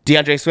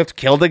DeAndre Swift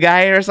killed a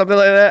guy or something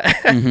like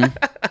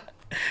that.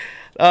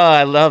 Oh,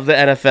 I love the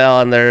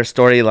NFL and their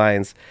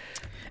storylines.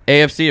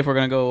 AFC, if we're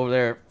gonna go over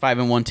there,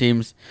 5-1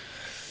 teams.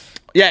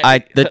 Yeah,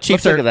 the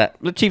Chiefs look at that.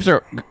 The Chiefs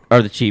are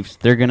the Chiefs.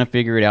 They're gonna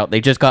figure it out.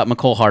 They just got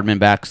McCole Hardman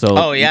back,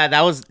 so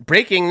that was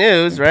breaking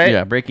news, right?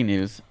 Yeah, breaking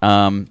news.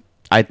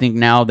 I think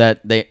now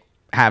that they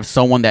have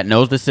someone that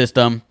knows the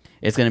system,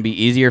 it's gonna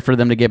be easier for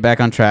them to get back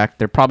on track.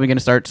 They're probably gonna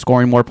start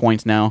scoring more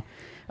points now.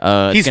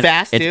 He's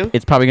fast too.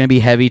 It's probably gonna be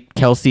heavy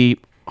Kelsey,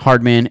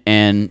 Hardman,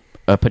 and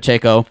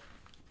Pacheco,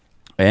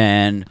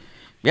 and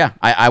yeah,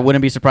 I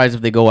wouldn't be surprised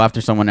if they go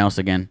after someone else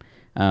again.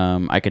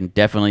 I can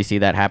definitely see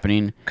that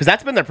happening because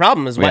that's been their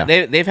problem.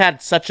 They've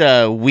had such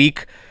a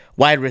weak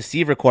wide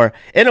receiver core.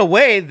 In a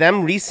way,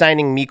 them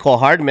re-signing Mecole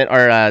Hardman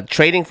or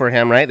trading for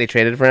him, right? They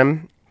traded for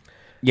him.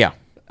 Yeah.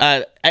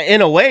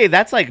 In a way,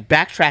 that's like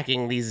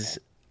backtracking these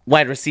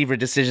wide receiver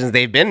decisions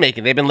they've been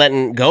making. They've been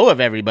letting go of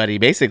everybody,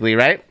 basically,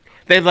 right?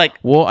 They've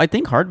Well, I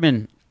think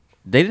Hardman.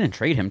 They didn't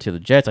trade him to the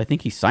Jets. I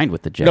think he signed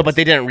with the Jets. No, but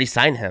they didn't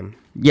re-sign him.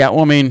 Yeah,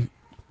 well, I mean,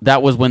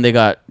 that was when they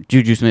got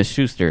Juju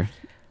Smith-Schuster.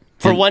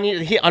 For 1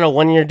 year, on a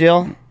 1 year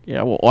deal?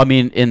 Yeah, well, I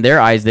mean, in their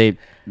eyes, they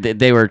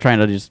were trying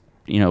to just,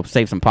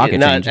 save some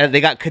pocket change. And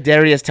they got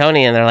Kadarius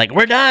Toney, and they're like,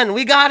 we're done.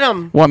 We got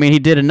him. Well, I mean, he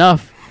did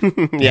enough.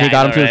 Yeah, he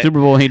got him to the Super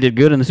Bowl, and he did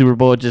good in the Super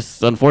Bowl. It's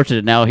just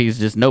unfortunate now he's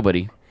just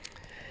nobody.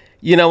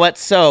 You know what?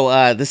 So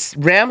the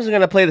Rams are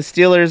going to play the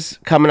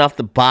Steelers coming off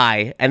the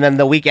bye, and then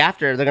the week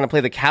after, they're going to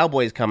play the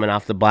Cowboys coming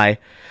off the bye.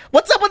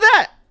 What's up with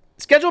that?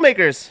 Schedule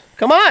makers,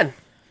 come on.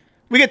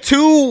 We get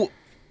two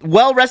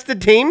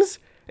well-rested teams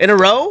in a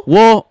row?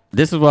 Well,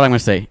 this is what I'm going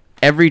to say.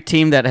 Every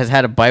team that has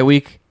had a bye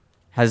week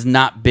has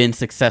not been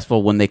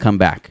successful when they come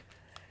back.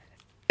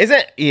 Is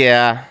it?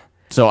 Yeah.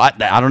 So I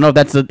don't know if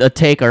that's a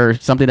take or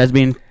something that's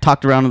being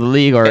talked around in the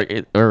league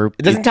or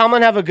doesn't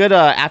Tomlin have a good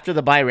after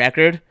the bye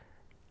record?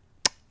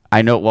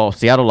 I know. Well,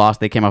 Seattle lost;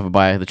 they came off a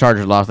bye. The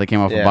Chargers lost; they came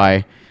off a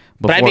bye.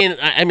 But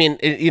I mean,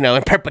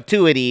 in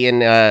perpetuity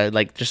and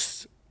like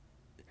just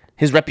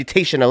his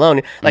reputation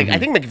alone. Like I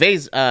think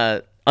McVay's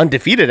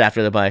undefeated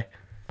after the bye.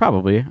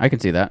 Probably, I can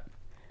see that.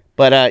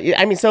 But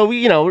I mean, so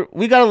we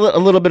got a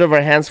little bit of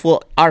our hands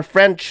full. Our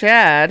friend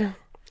Chad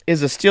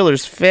is a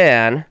Steelers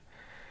fan,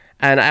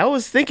 and I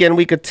was thinking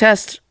we could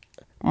test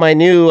my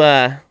new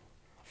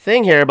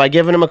thing here by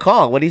giving him a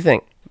call. What do you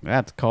think?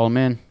 Let's call him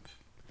in.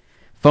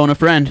 Phone a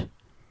friend.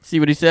 See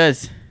what he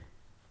says.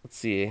 Let's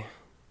see.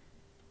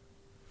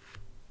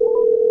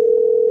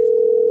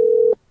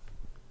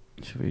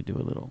 Should we do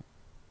a little?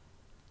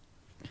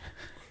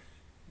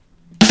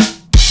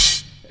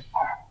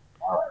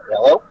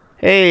 Hello?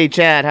 Hey,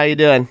 Chad. How you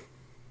doing?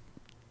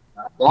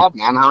 Not bad,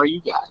 man. How are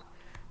you guys?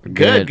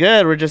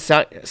 Good. We're just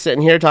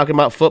sitting here talking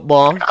about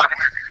football.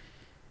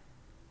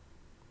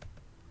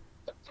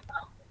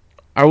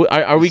 Are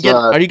we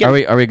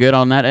good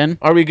on that end?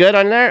 Are we good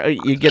on there? Are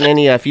you getting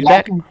any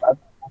feedback?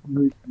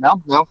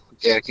 No.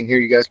 Yeah, I can hear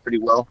you guys pretty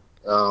well.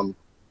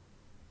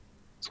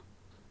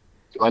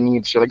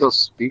 Should I go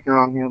speaker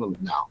on here?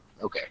 No.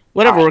 Okay.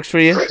 Whatever works for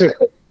you.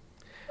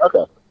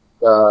 Okay.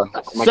 Am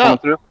I coming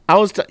through?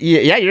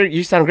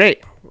 You sound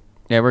great.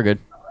 Yeah, we're good.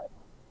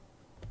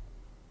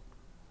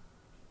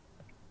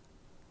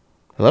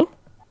 Hello?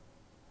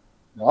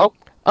 No.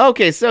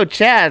 Okay, so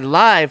Chad,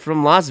 live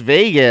from Las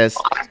Vegas.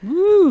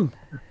 Woo!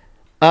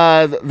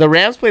 The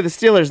Rams play the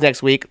Steelers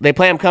next week. They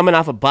play them coming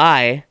off a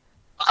bye.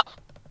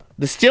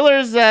 The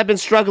Steelers have been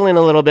struggling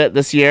a little bit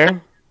this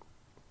year.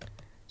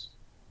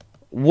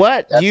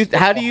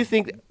 How do you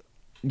think?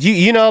 Do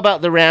you know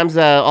about the Rams?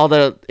 All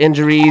the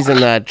injuries and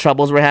the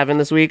troubles we're having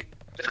this week.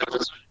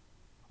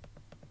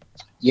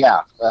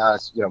 Yeah,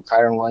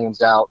 Kyron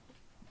Williams out.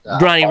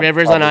 Bronny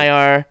Rivers on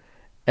IR,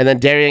 and then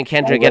Darian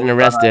Kendrick getting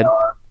arrested.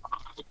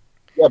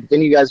 Yeah, but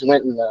then you guys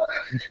went and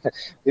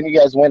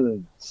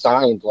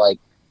signed like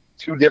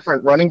 2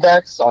 different running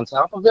backs on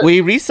top of it.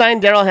 We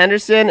re-signed Darrell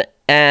Henderson,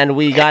 and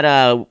we got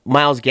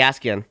Myles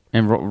Gaskin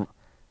And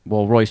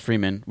Royce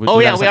Freeman. We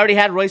already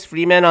had Royce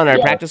Freeman on our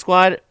practice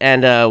squad,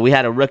 and we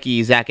had a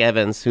rookie, Zach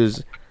Evans,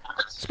 who's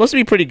supposed to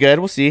be pretty good.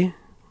 We'll see.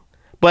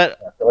 But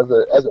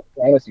as a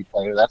fantasy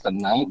player, that's a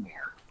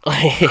nightmare.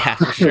 Yeah,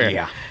 for sure.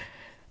 Yeah.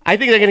 I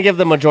think they're going to give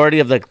the majority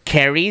of the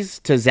carries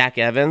to Zach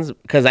Evans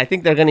because I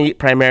think they're going to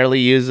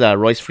primarily use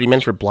Royce Freeman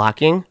for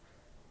blocking.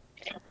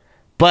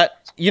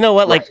 But you know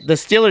what? Like the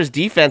Steelers'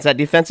 defense, that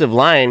defensive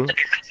line,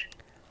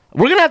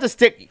 we're going to have to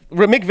stick.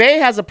 McVay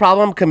has a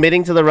problem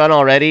committing to the run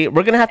already.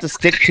 We're going to have to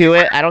stick to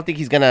it. I don't think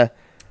he's going to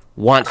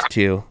want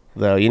to,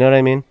 though. You know what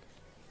I mean?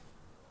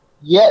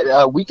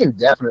 Yeah, we can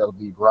definitely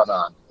be run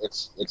on.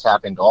 It's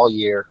happened all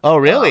year. Oh,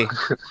 really?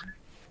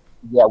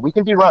 Yeah, we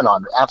can be run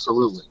on.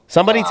 Absolutely.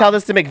 Somebody tell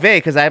this to McVay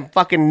because I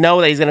fucking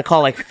know that he's going to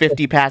call like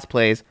 50 pass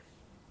plays.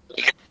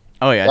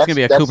 Oh, yeah. It's going to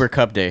be a Cooper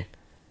Kupp day.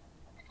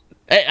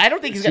 I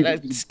don't think he's going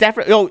to.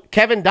 Stafford. Oh,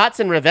 Kevin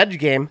Dotson revenge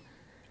game.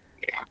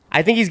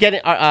 I think he's getting.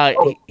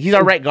 He's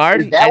our right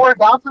guard. Is that where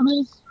Dotson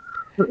is?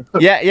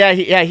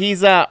 Yeah.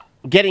 He's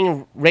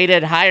getting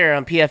rated higher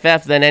on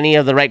PFF than any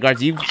of the right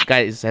guards you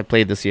guys have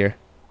played this year.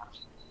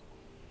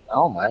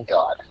 Oh my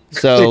God!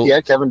 So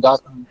yeah, Kevin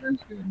Dotson is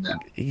doing that.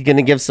 He's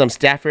gonna give some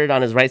Stafford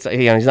on his right side.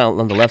 He's not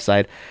on the left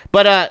side.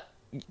 But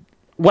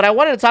what I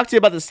wanted to talk to you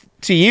about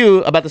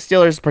the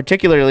Steelers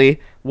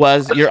particularly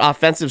was your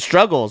offensive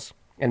struggles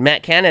and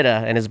Matt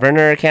Canada and his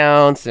burner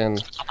accounts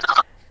and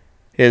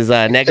his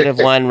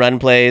 -1 run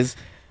plays.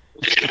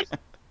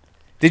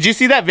 Did you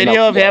see that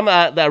video of him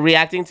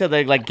reacting to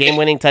the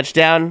game-winning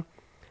touchdown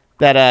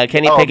that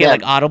Kenny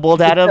Pickett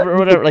audibled out of or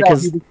whatever? Like, he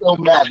was so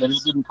mad that he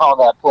didn't call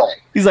that play.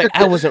 He's like,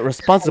 I wasn't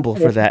responsible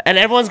for that, and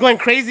everyone's going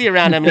crazy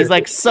around him. And he's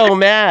like, so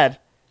mad.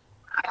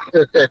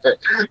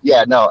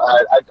 Yeah, no,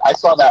 I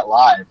saw that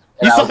live.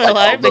 You saw that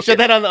live? They showed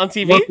that on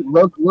TV?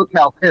 Look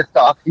how pissed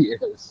off he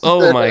is.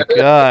 Oh my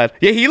God!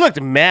 Yeah, he looked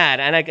mad,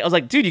 and I was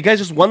like, dude, you guys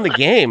just won the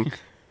game.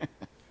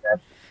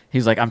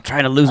 He's like, I'm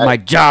trying to lose my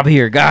job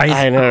here, guys.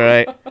 I know,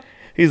 right?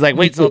 He's like,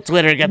 wait till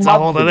Twitter gets a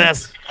hold of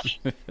this.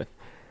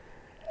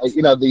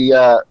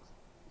 The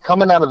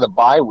coming out of the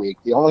bye week,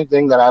 the only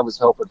thing that I was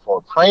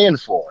praying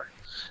for,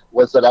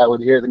 was that I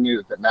would hear the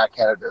news that Matt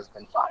Canada has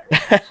been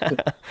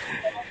fired.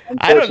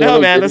 I don't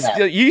know, man.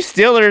 You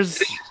Steelers,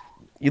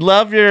 you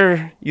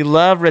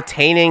love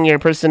retaining your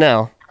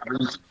personnel.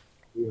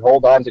 We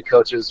hold on to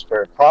coaches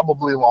for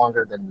probably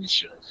longer than we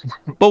should.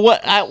 But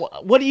what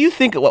do you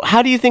think?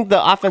 How do you think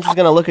the offense is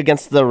going to look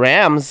against the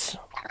Rams?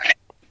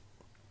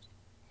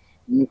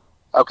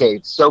 Okay,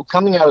 so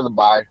coming out of the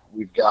bye,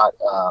 we've got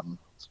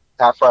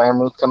Pat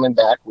Freiermuth coming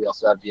back. We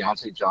also have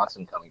Deontay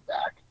Johnson coming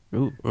back.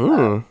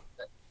 Ooh.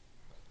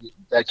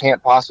 That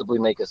can't possibly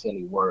make us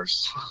any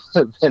worse.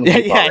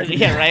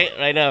 Yeah, right.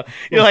 I know.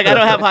 You're like, I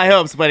don't have high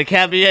hopes, but it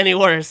can't be any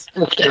worse.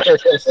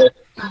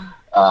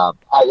 I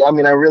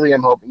mean, I really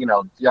am hoping.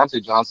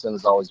 Deontay Johnson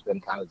has always been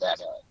kind of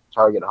that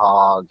target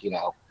hog.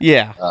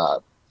 Yeah.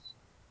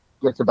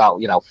 Gets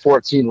about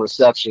 14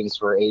 receptions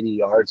for 80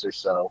 yards or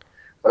so.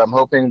 But I'm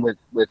hoping with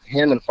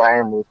him and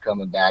Freiermuth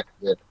coming back,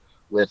 that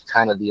with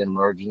kind of the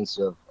emergence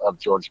of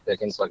George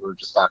Pickens, like we were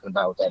just talking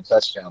about with that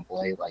touchdown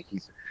play, like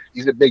he's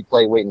a big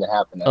play waiting to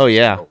happen. Oh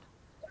yeah,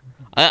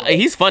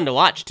 he's fun to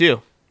watch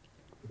too.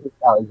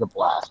 Oh, he's a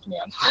blast,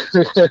 man.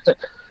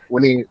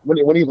 when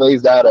he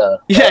lays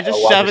out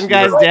just shoving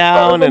guys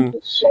down and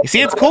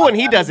see, it's cool when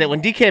he does it.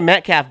 When DK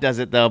Metcalf does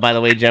it, though, by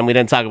the way, Jim, we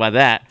didn't talk about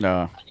that.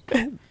 No.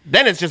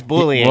 Then it's just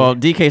bullying. Well,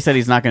 DK said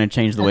he's not going to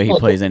change the way he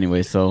plays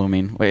anyway, so I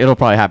mean, it'll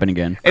probably happen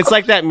again. It's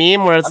like that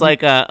meme where it's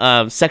like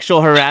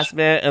sexual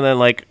harassment, and then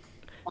like,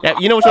 yeah,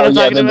 you know what I'm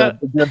talking about?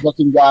 The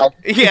good-looking guy.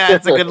 Yeah,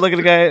 it's a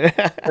good-looking guy.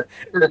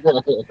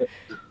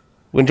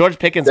 When George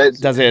Pickens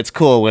does it, it's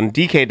cool. When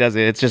DK does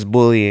it, it's just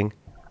bullying.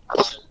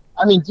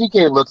 I mean,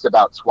 DK looks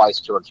about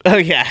twice George Pickens' Oh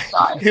yeah,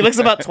 size. He looks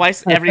about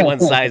twice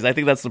everyone's size. I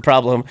think that's the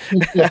problem.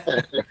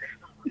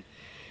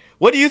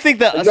 What do you think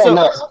that?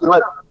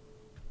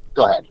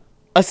 Go ahead.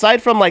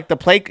 Aside from like the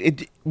play,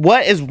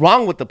 what is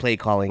wrong with the play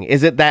calling?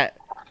 Is it that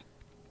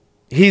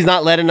he's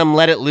not letting them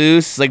let it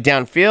loose like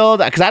downfield?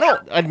 Because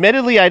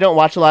I don't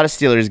watch a lot of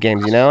Steelers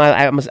games.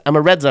 I'm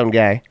a red zone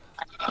guy,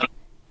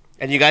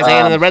 and you guys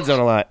ain't in the red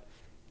zone a lot.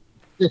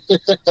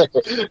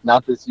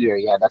 Not this year.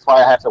 Yeah, that's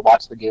why I have to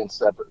watch the game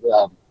separately.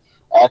 I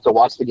have to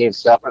watch the game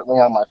separately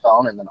on my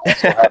phone, and then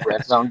also have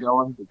red zone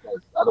going,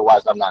 because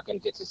otherwise I'm not going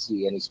to get to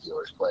see any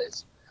Steelers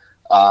plays.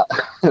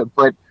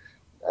 But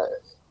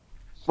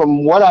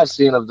from what I've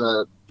seen of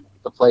the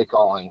play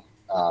calling,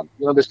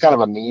 there's kind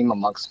of a meme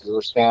amongst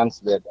Steelers fans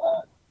that,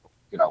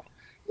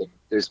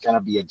 there's going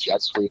to be a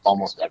jet sweep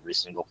almost every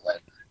single play.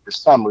 For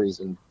some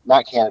reason,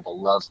 Matt Canada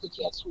loves the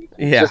jet sweep.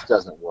 And It just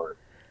doesn't work.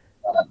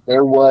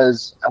 There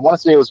was, I want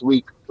to say it was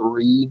week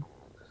 3.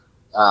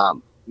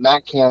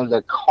 Matt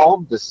Canada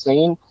called the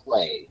same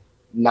play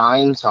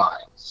 9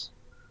 times.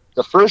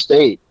 The first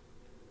 8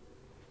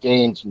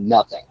 gained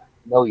nothing,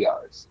 no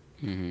yards.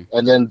 Mm-hmm.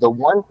 And then the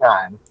one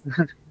time,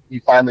 he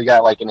finally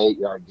got like an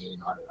 8-yard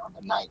gain on it on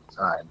the 9th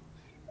time.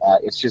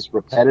 It's just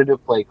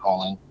repetitive play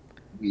calling.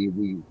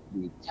 We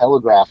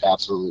telegraph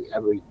absolutely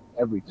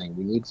everything.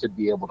 We need to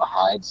be able to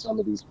hide some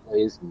of these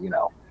plays. I mean,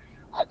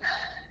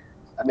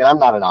 I'm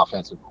not an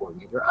offensive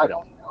coordinator. I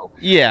don't know.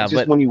 Yeah, it's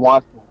just but when you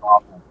want an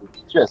offense,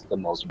 it's just the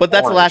most. But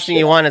that's the boring last thing shit.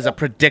 you want is a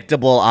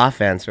predictable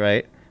offense,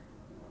 right?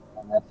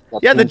 And that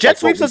Yeah, the seems jet like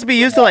sweep's supposed to be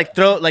used to like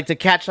throw, like to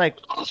catch like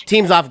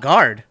teams off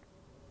guard,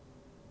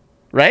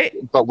 right?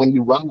 But when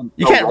you run them,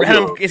 You can't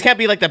run them. It can't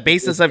be like the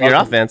basis of your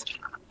offense.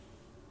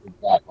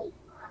 Exactly.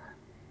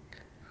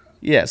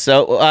 Yeah.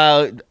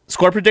 So,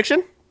 score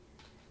prediction?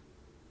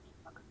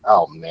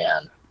 Oh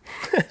man.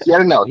 See, I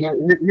don't know.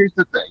 Here's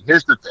the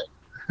thing.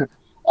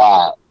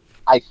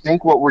 I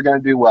think what we're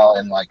going to do well,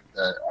 and like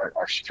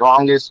our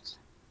strongest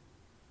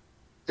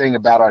thing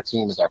about our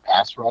team is our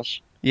pass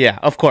rush. Yeah,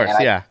 of course.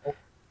 And Yeah.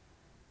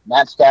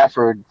 Matt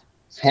Stafford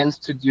tends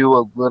to do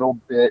a little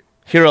bit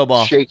Hero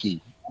ball.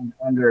 shaky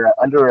under a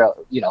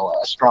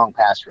strong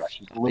pass rush.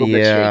 He's a little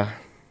bit Yeah. shaky.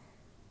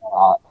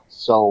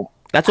 So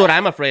That's what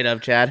I'm afraid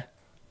of, Chad.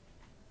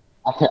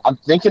 I'm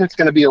thinking it's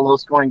going to be a low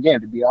scoring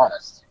game, to be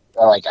honest.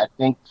 I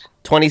think I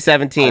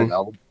 2017. don't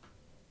know.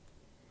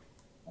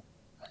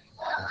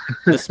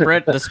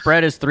 The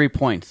spread is 3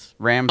 points.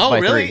 Rams Oh, by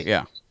really? 3.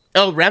 Yeah.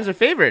 Oh, Rams are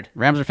favored.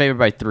 Rams are favored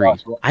by 3.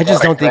 I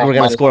just don't think we're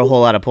going to score a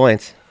whole lot of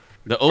points.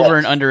 The over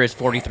and under is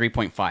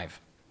 43.5.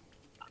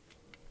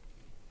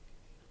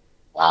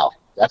 Wow,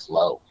 that's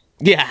low.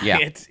 Yeah. Yeah.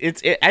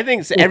 I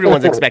think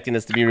everyone's expecting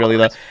this to be really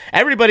low.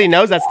 Everybody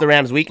knows that's the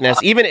Rams' weakness.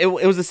 Even it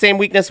was the same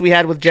weakness we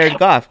had with Jared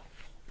Goff.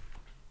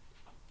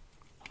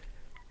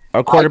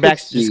 Our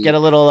quarterbacks just get a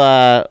little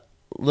happy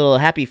A little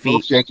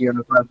feet. shaky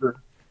under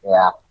pressure.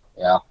 Yeah.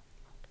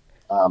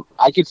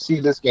 I could see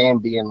this game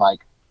being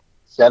like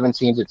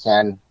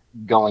 17-10,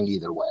 going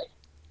either way.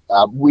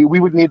 We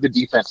would need the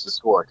defense to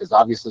score because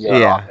obviously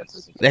our offense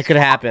isn't. That could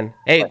happen.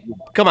 Hey,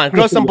 come on,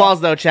 throw some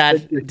balls though,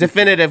 Chad.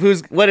 Definitive.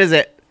 What is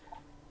it?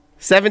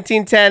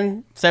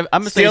 17-10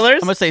 I'm Steelers?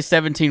 gonna say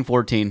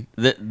 17-14.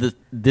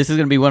 This is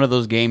gonna be one of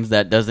those games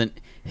that doesn't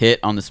hit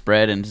on the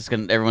spread, and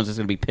everyone's just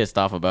gonna be pissed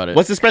off about it.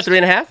 What's the spread?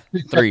 3.5?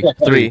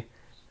 3?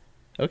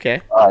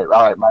 Okay. All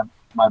right.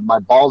 My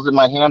ball's in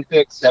my hand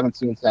pick.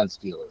 17-10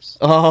 Steelers.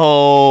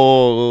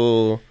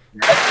 Oh.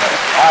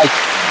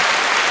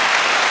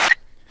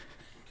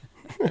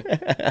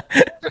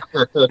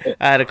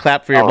 I had to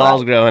clap for your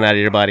balls growing out of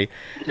your body.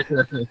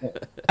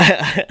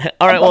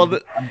 All right. Well,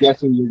 I'm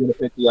guessing you're gonna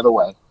pick the other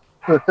way.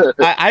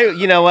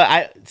 you know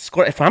what?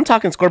 If I'm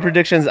talking score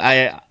predictions,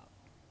 I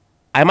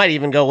might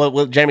even go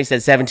what Jeremy said,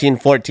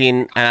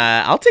 17-14.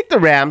 I'll take the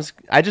Rams.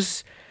 All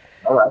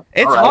right.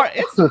 It's hard.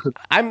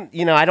 I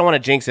don't want to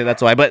jinx it.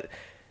 That's why. But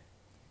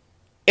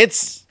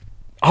it's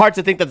hard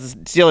to think that the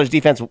Steelers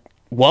defense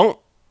won't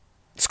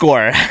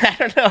score. I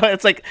don't know.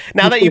 It's like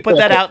now that you put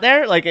that out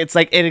there, like it's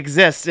like it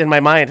exists in my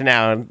mind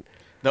now.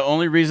 The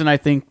only reason I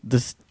think the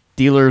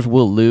Steelers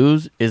will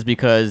lose is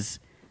because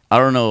I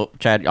don't know,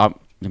 Chad. I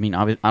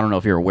don't know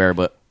if you're aware,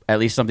 but at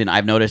least something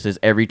I've noticed is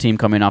every team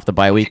coming off the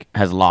bye week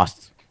has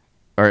lost,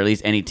 or at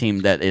least any team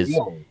that is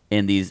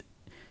in these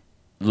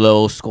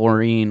low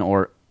scoring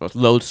or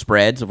low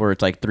spreads where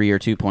it's like 3 or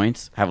 2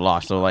 points have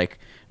lost. So like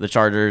the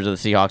Chargers or the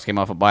Seahawks came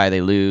off a bye, they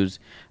lose.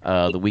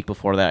 The week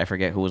before that, I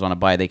forget who was on a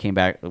bye. They came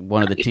back.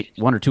 One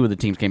or two of the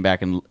teams came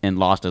back and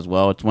lost as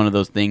well. It's one of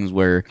those things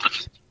where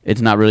it's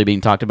not really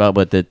being talked about,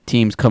 but the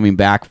teams coming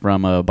back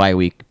from a bye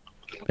week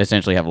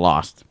essentially have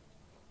lost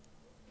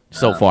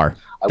so far.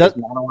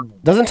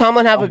 Doesn't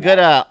Tomlin have a good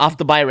off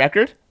the bye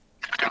record?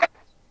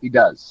 He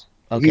does.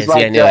 Okay, He's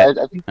I knew it.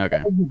 I think Okay.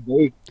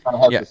 McVay kind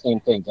of has the same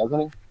thing, doesn't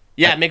he?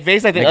 Yeah,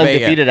 McVay's I think McVay,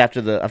 undefeated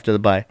after the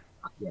bye.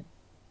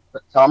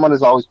 But Tomlin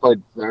has always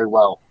played very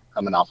well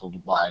coming off of a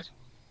bye.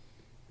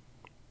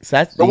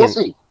 So we'll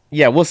see.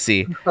 Yeah, we'll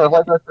see.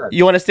 Like I said.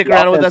 You want to stick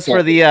around with us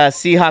for the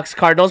Seahawks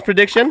Cardinals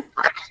prediction?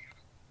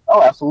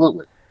 Oh,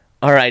 absolutely.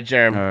 All right,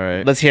 Jerm. All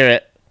right. Let's hear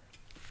it.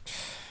 Let's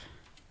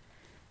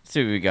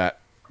see what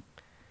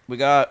we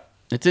got.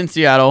 It's in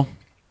Seattle.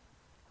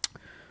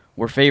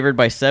 We're favored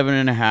by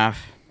 7.5.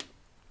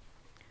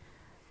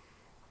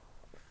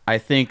 I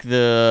think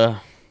the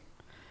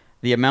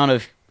amount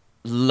of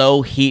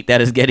low heat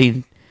that is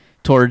getting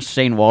towards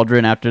Shane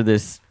Waldron after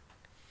this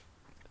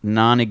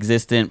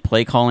non-existent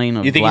play calling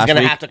of You think last he's going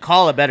to week, have to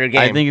call a better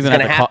game? I think he's going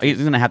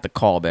to have to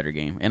call a better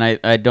game, and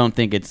I don't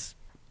think it's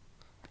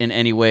in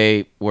any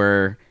way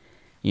where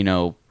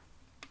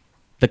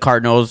the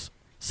Cardinals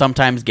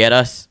sometimes get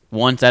us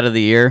once out of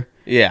the year.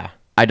 Yeah.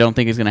 I don't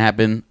think it's going to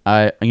happen.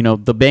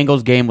 The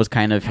Bengals game was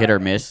kind of hit or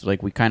miss.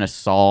 Like we kind of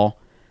saw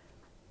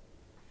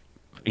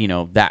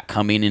that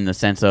coming in the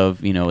sense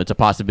of, it's a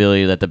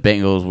possibility that the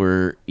Bengals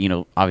were,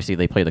 obviously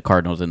they play the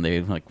Cardinals and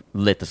they like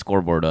lit the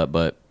scoreboard up,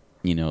 but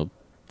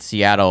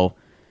Seattle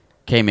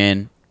came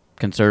in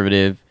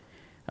conservative.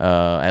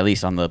 at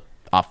least on the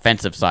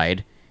offensive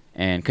side,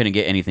 and couldn't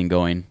get anything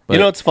going. But You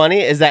know what's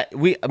funny is that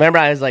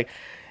I was like,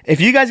 if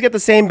you guys get the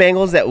same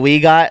Bengals that we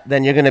got,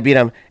 then you're gonna beat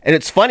them. And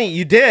it's funny,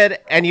 you did,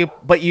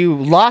 but you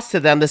lost to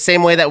them the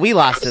same way that we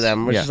lost to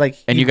them, which is like,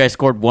 and you guys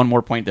scored one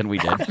more point than we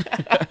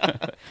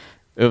did.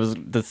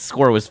 The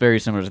score was very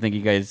similar. I think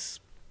you guys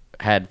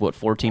had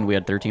 14, we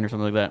had 13 or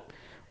something like that,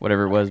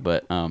 whatever it was.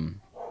 But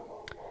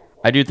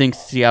I do think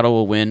Seattle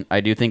will win. I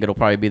do think it'll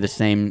probably be the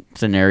same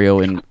scenario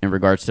in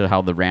regards to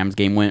how the Rams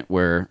game went,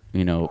 where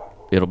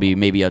it'll be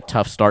maybe a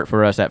tough start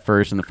for us at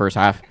first in the first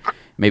half,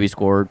 maybe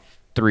score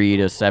 3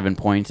 to 7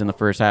 points in the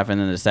first half, and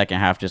then the second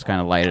half just kind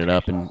of light it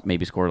up and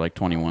maybe score like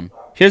 21.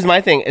 Here's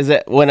my thing: is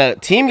that when a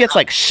team gets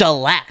like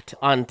shellacked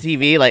on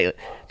TV, like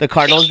the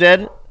Cardinals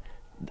did,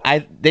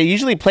 they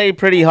usually play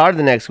pretty hard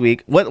the next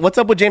week. What's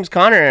up with James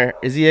Conner?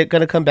 Is he going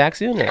to come back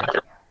soon? Or?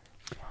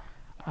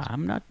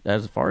 I'm not,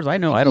 as far as I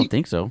know, I don't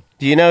think so.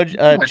 Do you know, He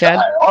went Chad?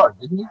 to IR,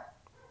 didn't he?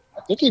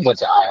 I think he went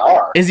to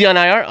IR. Is he on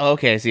IR? Oh,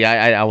 okay. See,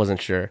 I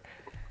wasn't sure.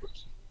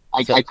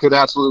 I could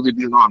absolutely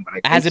be wrong, but I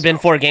think Has it been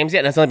 4 games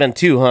yet? That's only been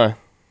 2, huh?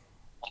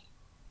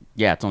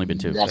 Yeah, it's only been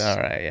 2. Yes. All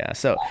right, yeah.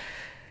 So,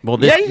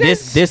 Well, Yeah, you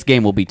guys- this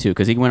game will be 2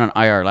 because he went on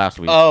IR last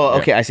week. oh,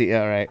 Yeah. okay, I see.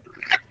 All right.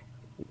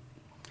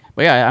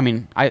 But yeah, I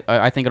mean,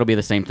 I think it'll be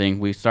the same thing.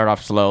 We start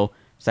off slow.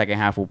 Second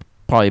half, we'll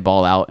probably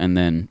ball out, and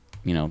then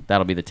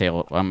that'll be the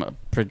tail.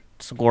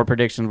 Score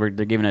prediction: they're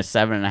giving us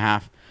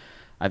 7.5.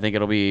 I think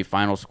it'll be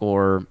final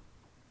score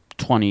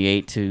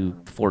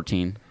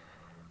 28-14.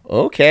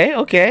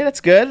 Okay, that's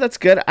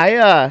good.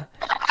 I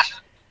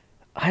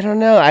don't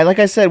know. Like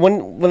I said,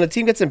 when the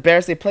team gets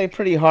embarrassed, they play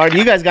pretty hard.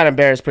 You guys got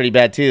embarrassed pretty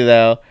bad too,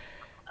 though.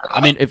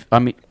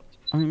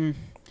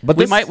 But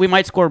we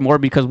might score more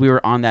because we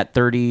were on that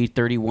 30,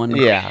 31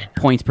 Yeah.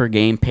 points per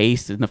game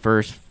pace in the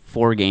first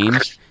 4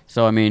 games.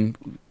 So I mean,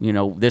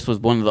 this was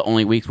one of the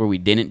only weeks where we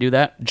didn't do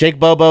that. Jake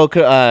Bobo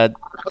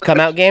come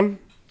out game.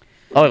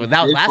 Oh,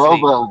 that was Big last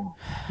week. Bobo.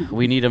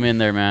 We need him in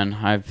there, man.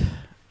 I've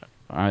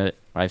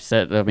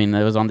said. I mean,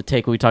 that was on the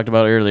take we talked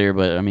about earlier,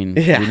 but I mean,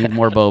 Yeah. we need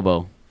more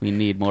Bobo. We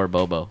need more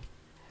Bobo.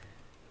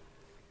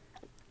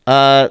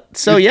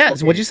 So yeah,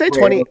 so what'd you say?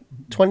 20,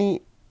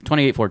 28-14.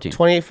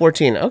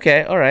 28-14.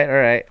 Okay, all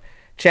right.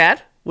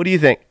 Chad, what do you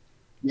think?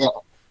 Yeah.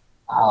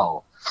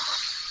 Oh.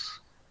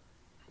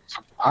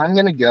 I'm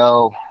going to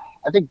go,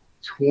 I think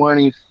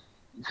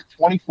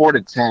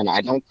 24-10.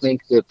 I don't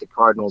think that the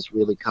Cardinals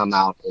really come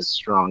out as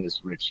strong as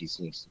Richie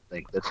seems to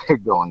think that they're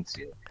going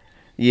to.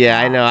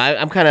 Yeah, I know.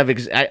 I'm kind of.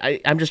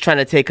 I'm just trying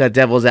to take a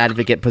devil's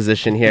advocate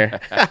position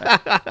here.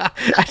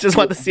 I just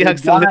want the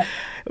Seahawks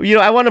to.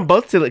 I want them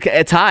both to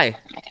a tie.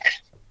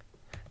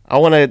 I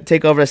want to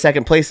take over a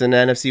second place in the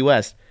NFC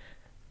West.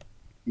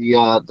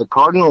 The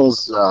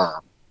Cardinals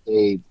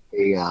they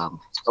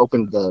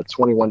opened the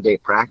 21-day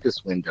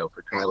practice window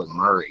for Kyler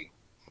Murray.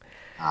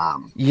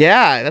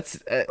 Yeah,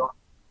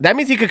 that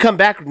means he could come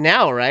back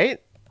now,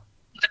 right?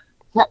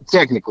 Not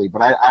technically,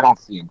 but I don't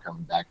see him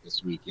coming back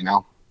this week.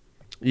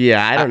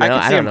 Yeah, I don't know.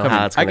 I don't know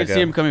how it's I going to can go.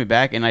 see him coming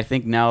back, and I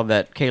think now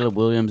that Caleb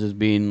Williams is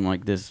being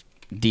like this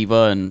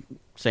diva and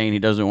saying he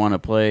doesn't want to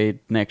play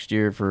next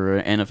year for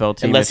an NFL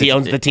team Unless he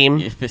owns the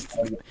team. If it's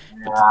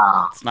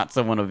not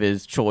someone of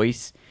his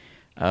choice.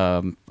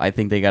 I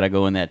think they got to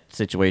go in that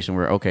situation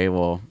where, okay,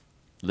 well,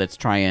 let's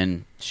try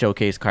and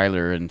showcase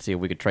Kyler and see if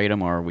we could trade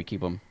him or we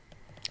keep him.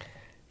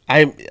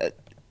 Yeah,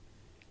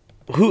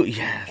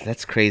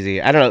 that's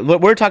crazy. I don't know.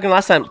 We were talking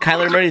last time.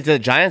 Kyler Murray to the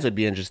Giants would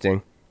be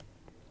interesting.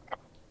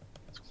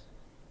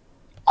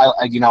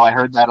 I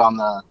heard that on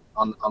the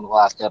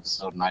last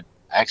episode, and I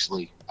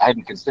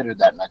hadn't considered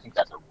that, and I think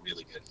that's a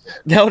really good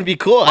fit. That would be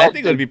cool. I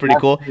think it would be pretty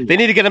cool. They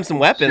need to get him some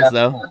weapons,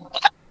 though.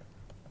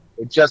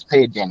 They just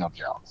paid Daniel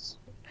Jones.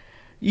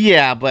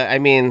 Yeah, but I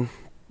mean,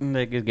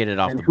 They could get it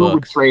off And the who would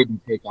books. trade and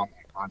take on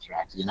that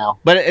contract?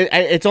 but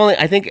it's only.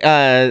 I think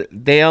it's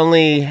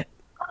only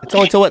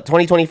till what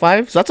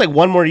 2025. So that's like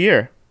one more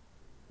year.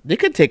 They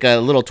could take a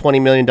little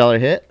 $20 million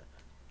hit.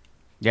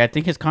 Yeah, I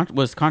think his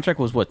contract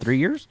was what, 3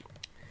 years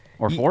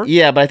or 4?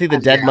 Yeah, but I think the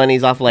dead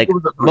money's off like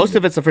most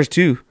of it's the first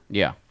 2.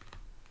 Yeah.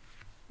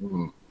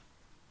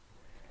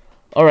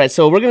 All right,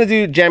 so we're gonna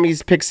do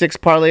Jeremy's pick 6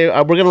 parlay.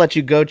 We're gonna let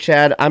you go,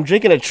 Chad. I'm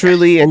drinking a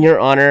Truly in your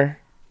honor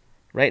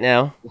right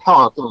now.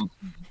 Oh,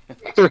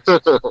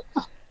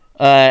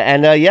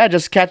 Yeah,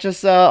 just catch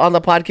us on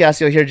the podcast.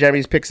 You'll hear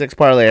Jeremy's pick 6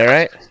 parlay. All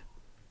right.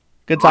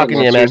 Good talking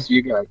to you, man. cheers to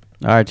you guys.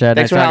 All right, Chad.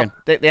 Thanks nice for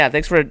talking.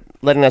 thanks for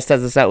letting us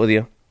test this out with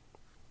you.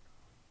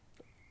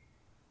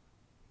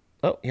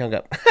 Oh, he hung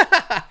up.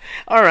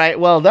 All right.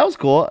 Well, that was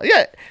cool.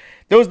 Yeah,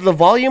 the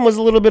volume was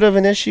a little bit of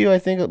an issue, I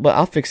think, but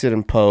I'll fix it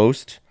in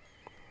post.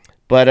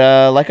 But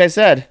like I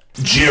said,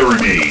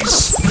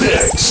 Jeremy's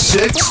Pick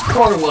 6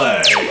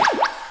 Parlay.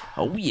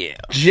 Oh, yeah.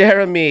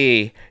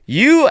 Jeremy,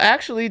 you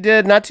actually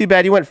did not too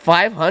bad. You went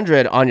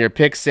 500 on your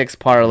pick 6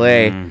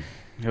 parlay.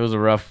 It was a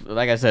rough,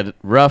 like I said,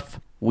 rough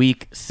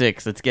week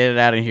 6. Let's get it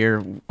out of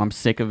here. I'm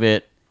sick of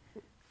it.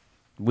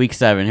 Week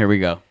 7, here we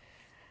go.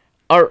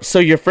 All right, so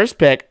your first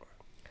pick,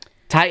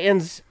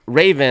 Titans,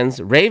 Ravens.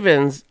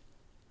 Ravens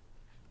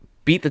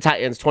beat the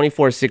Titans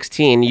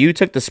 24-16. You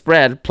took the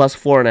spread plus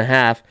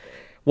 4.5.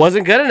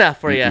 Wasn't good enough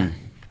for you.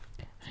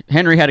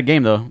 Henry had a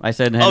game, though. I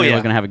said Henry yeah.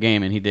 was going to have a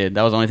game, and he did.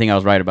 That was the only thing I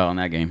was right about in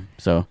that game.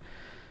 So,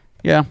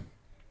 yeah,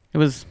 it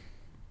was.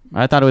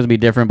 I thought it would be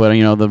different, but,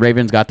 the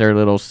Ravens got there a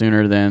little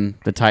sooner than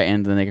the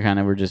Titans, and they kind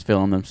of were just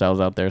feeling themselves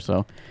out there.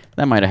 So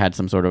that might have had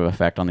some sort of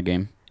effect on the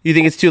game. You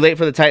think it's too late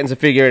for the Titans to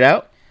figure it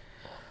out?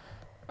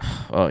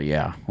 Oh,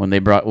 yeah. When they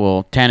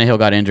Tannehill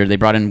got injured, they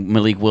brought in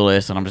Malik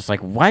Willis, and I'm just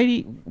like,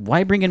 why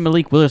bring in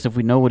Malik Willis if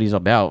we know what he's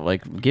about?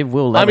 Like, give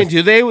Will Levis. I mean,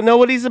 do they know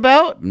what he's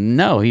about?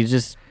 No, he's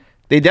just...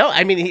 They don't.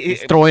 I mean,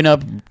 he's throwing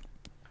up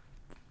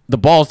the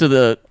balls to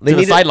the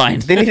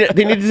sidelines. They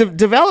need to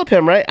develop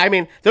him, right? I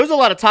mean, there was a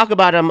lot of talk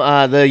about him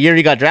the year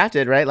he got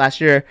drafted, right? Last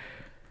year.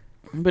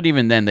 But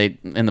even then,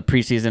 in the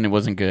preseason, it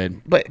wasn't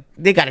good. But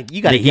you got to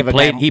give a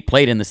guy. He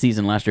played in the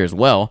season last year as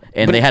well,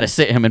 and they had to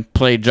sit him and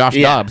play Josh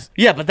Dobbs.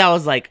 Yeah, but that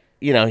was like,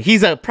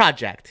 he's a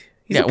project.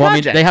 He's a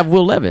project. I mean, they have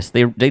Will Levis.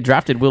 They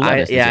drafted Will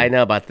Levis. I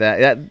know about that.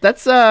 Yeah,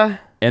 that's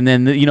And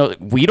then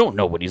we don't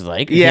know what he's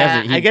like.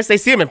 Yeah, I guess they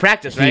see him in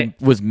practice, right?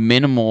 He was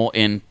minimal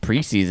in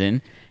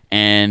preseason,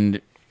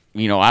 and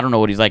I don't know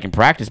what he's like in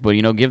practice, but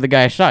give the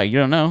guy a shot. You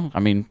don't know.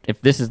 I mean,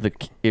 if this is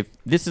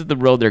the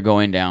road they're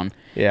going down,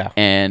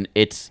 and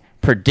it's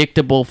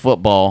predictable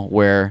football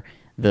where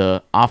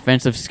the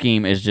offensive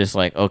scheme is just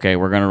like, okay,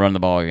 we're going to run the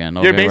ball again.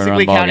 Okay, you're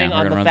basically counting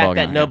on the fact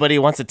that nobody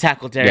wants to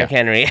tackle Derrick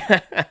Henry.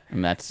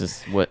 And that's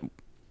just what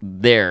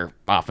their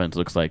offense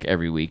looks like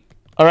every week.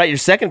 All right, your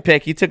second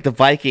pick, you took the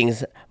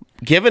Vikings,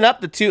 giving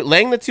up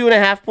laying the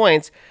 2.5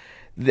 points.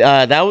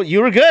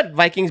 You were good.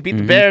 Vikings beat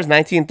the Bears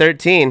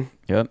 19-13.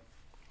 Yep.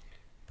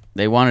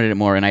 They wanted it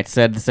more, and I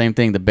said the same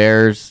thing. The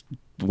Bears,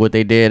 what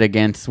they did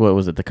against,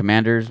 the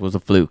Commanders, was a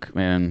fluke,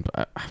 and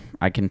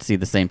I can see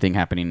the same thing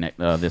happening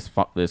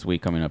this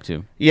week coming up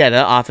too. Yeah,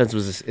 the offense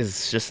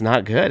is just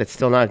not good. It's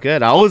still not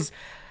good.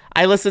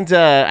 I re-listened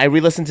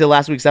to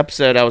last week's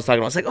episode. I was like,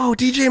 oh,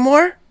 DJ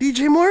Moore.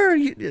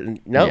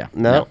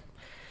 No.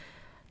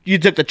 You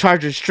took the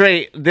Chargers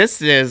straight.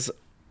 This is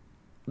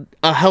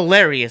a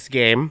hilarious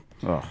game.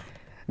 Oh.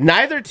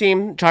 Neither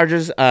team,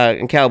 Chargers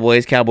and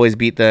Cowboys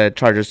beat the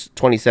Chargers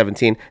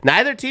 2017.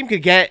 Neither team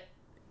could get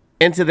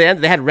into the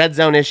end. They had red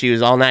zone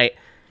issues all night.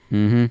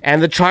 Mm-hmm.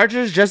 And the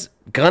Chargers just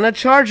gonna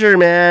Charger,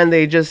 man.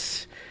 They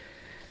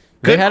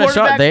had a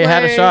shot. They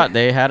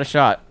had a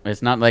shot.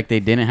 It's not like they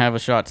didn't have a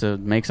shot to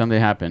make something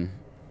happen.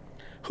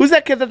 Who's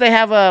that kid that they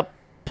have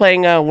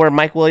playing where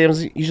Mike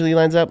Williams usually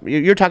lines up?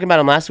 You were talking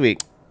about him last week.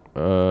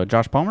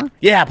 Josh Palmer?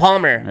 Yeah,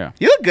 Palmer. Yeah.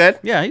 You look good.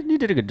 Yeah, he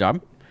did a good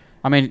job.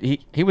 I mean,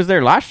 he was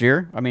there last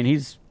year. I mean,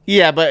 he's...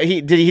 Yeah, but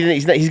he's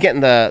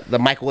getting the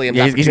Mike Williams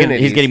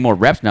opportunities. He's getting more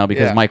reps now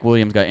because Mike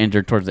Williams got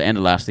injured towards the end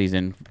of last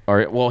season.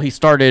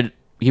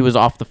 He was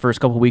off the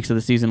first couple weeks of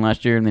the season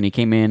last year, and then he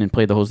came in and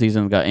played the whole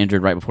season and got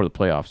injured right before the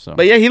playoffs. So.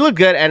 But yeah, he looked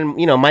good, and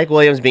Mike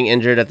Williams being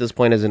injured at this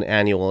point is an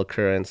annual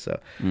occurrence. So,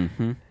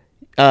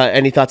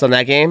 any thoughts on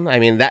that game?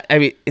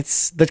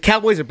 It's the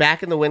Cowboys are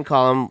back in the win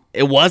column.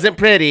 It wasn't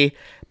pretty,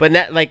 but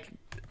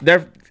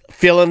they're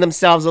feeling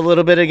themselves a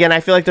little bit again. I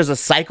feel like there's a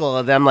cycle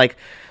of them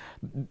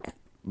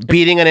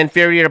beating an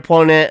inferior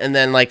opponent and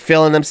then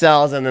feeling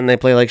themselves, and then they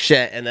play like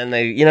shit, and then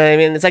they, you know what I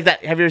mean? It's like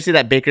that. Have you ever seen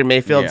that Baker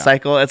Mayfield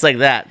cycle? It's like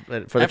that,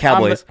 but for the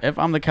Cowboys. If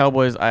I'm the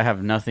Cowboys, I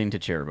have nothing to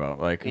cheer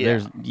about.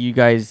 You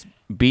guys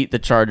beat the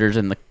Chargers,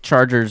 and the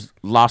Chargers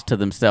lost to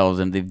themselves,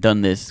 and they've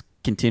done this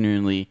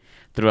continually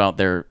throughout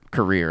their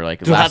career.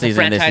 Throughout last the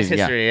season, this franchise season,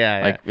 history,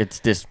 yeah. It's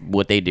just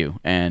what they do,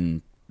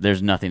 and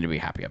there's nothing to be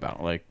happy about.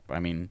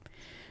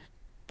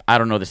 I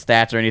don't know the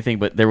stats or anything,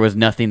 but there was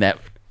nothing that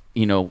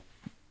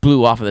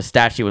blew off of the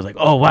stat sheet was like,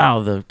 oh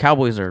wow, the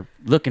Cowboys are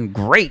looking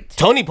great.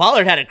 Tony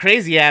Pollard had a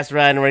crazy ass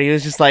run where he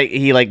was just I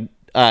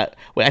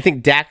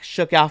think Dak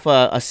shook off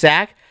a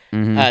sack,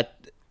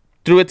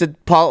 threw it to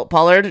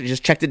Pollard,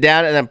 just checked it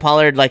down, and then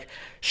Pollard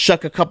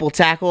shook a couple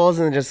tackles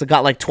and just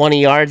got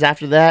 20 yards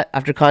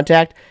after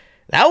contact.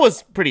 That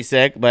was pretty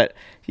sick. But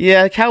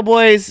yeah,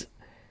 Cowboys,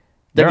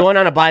 they're going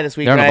on a bye this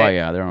week, they're right? on a bye,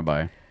 yeah, they're on a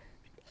bye.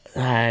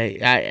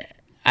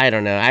 I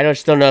don't know. I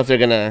just don't know if they're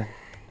gonna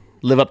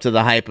live up to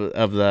the hype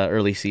of the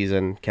early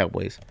season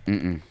Cowboys.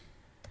 Mm-mm.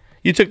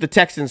 You took the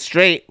Texans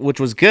straight, which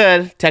was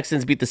good.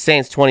 Texans beat the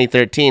Saints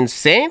 2013.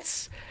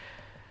 Saints?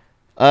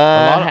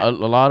 A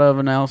lot of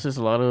analysis,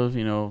 a lot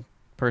of,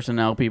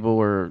 personnel people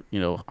were,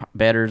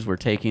 bettors were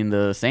taking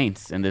the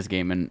Saints in this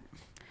game, and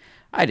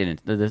I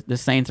didn't. The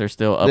Saints are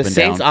still up and down. The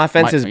Saints'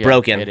 offense is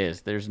broken. It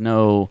is. There's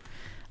no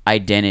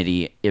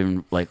identity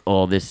in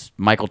this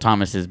Michael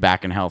Thomas is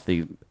back and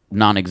healthy.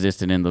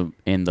 Non-existent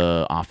in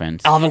the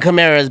offense. Alvin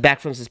Kamara is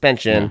back from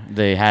suspension. Yeah,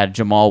 they had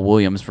Jamal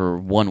Williams for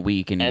 1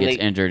 week and he gets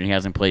injured and he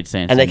hasn't played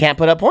since. And they can't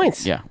put up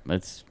points. Yeah,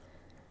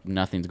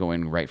 nothing's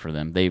going right for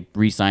them. They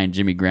re-signed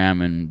Jimmy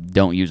Graham and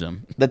don't use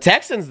him. The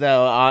Texans,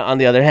 though, on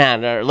the other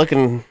hand, are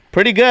looking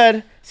pretty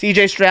good.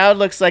 C.J. Stroud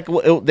looks like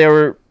they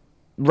were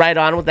right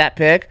on with that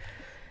pick.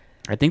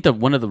 I think that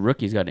one of the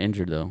rookies got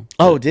injured though.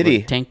 Oh, did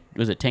he?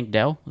 Was it Tank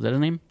Dell? Was that his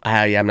name?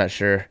 Yeah, I'm not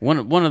sure.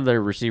 One of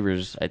their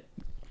receivers.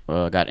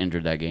 got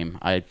injured that game.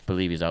 I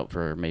believe he's out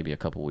for maybe a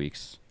couple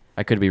weeks.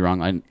 I could be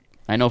wrong.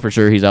 I know for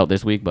sure he's out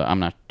this week, but I'm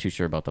not too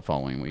sure about the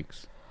following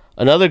weeks.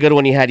 Another good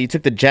one you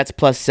took the Jets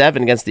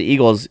 +7 against the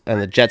Eagles,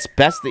 and the Jets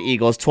best the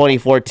Eagles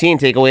 2014,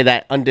 take away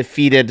that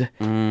undefeated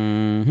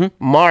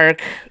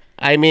mark.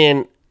 I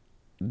mean,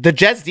 the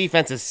Jets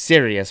defense is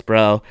serious,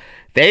 bro.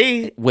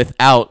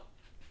 Without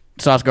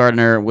Sauce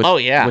Gardner,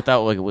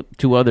 without with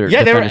two other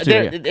defenders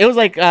too, it was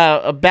like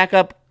a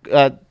backup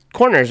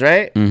corners,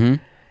 right? Mm-hmm.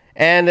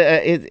 And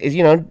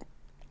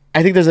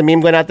I think there's a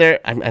meme going out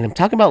there. I'm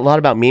talking a lot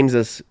about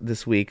memes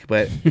this week,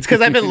 but it's because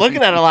I've been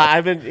looking at it a lot.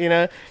 I've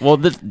been, Well,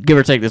 this give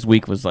or take this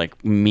week was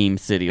like meme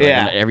city. Like,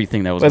 and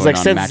everything that was going like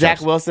on. Since Zach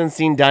Wilson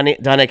seen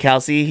Donna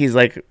Kelsey, he's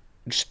like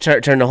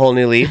turned a whole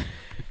new leaf.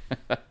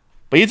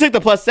 But you took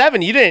the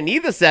 +7. You didn't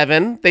need the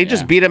 7. They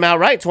just beat him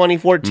outright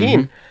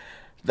 2014.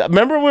 Mm-hmm.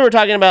 Remember we were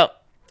talking about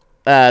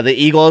the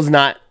Eagles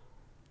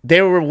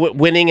they were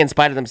winning in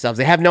spite of themselves.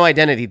 They have no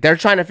identity. They're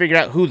trying to figure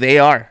out who they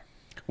are.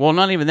 Well,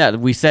 not even that.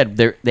 We said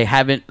they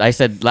haven't. I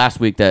said last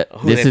week that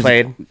who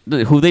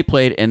they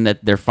played, and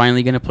that they're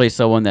finally going to play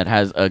someone that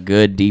has a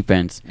good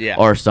defense,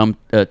 or some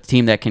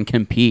team that can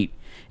compete.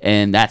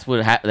 And that's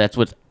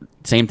what.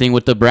 Same thing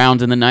with the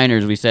Browns and the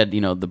Niners. We said,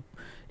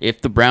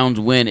 if the Browns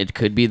win, it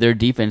could be their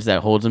defense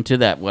that holds them to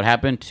that. What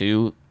happened?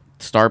 2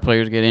 star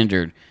players get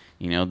injured.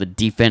 The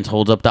defense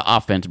holds up the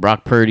offense.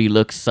 Brock Purdy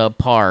looks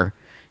subpar.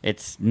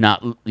 It's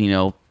not.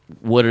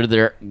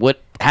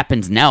 What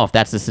happens now if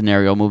that's the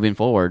scenario moving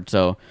forward?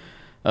 So,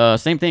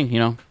 same thing.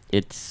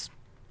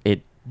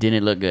 It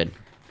didn't look good.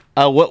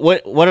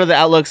 What are the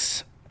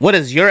outlooks? What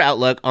is your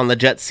outlook on the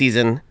Jets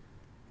season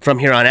from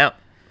here on out?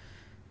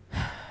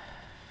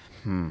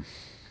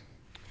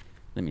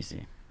 Let me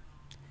see.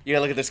 You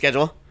gonna look at the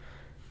schedule?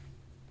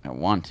 I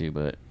want to,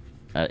 but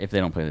if they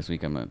don't play this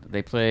week,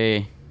 they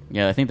play.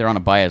 Yeah, I think they're on a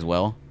bye as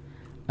well.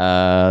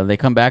 They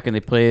come back and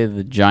they play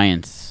the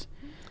Giants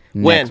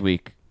next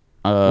week.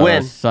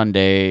 When?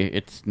 Sunday.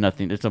 It's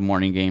nothing. It's a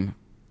morning game.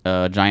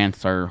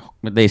 Giants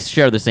they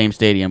share the same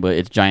stadium, but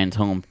it's Giants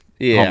home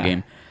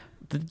game.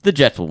 The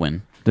Jets will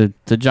win. The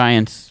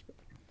Giants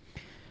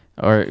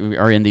are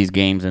in these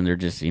games, and they're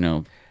just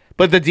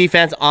But the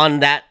defense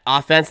on that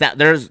offense,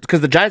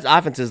 because the Giants'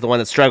 offense is the one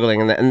that's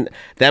struggling, and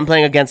them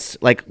playing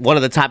against like one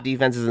of the top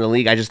defenses in the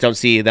league, I just don't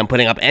see them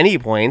putting up any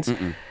points.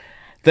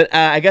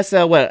 I guess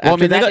what? Well,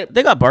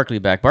 they got Barkley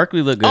back.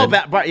 Barkley looked good. Oh,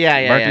 Barkley's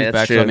Barkley's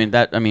back. true. So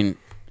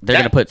they're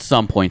gonna put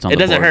some points on. It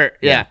doesn't hurt.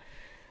 Yeah.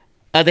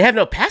 They have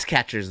no pass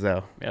catchers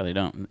though. Yeah, they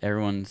don't.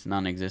 Everyone's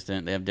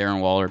non-existent. They have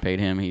Darren Waller, paid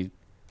him. He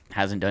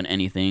hasn't done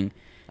anything.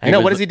 I know.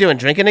 What is he doing?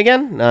 Drinking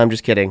again? No, I'm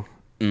just kidding.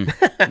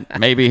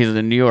 Maybe he's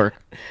in New York.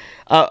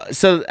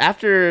 So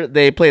after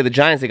they play the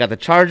Giants, they got the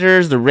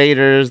Chargers, the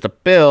Raiders, the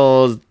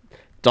Bills,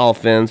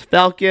 Dolphins,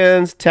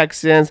 Falcons,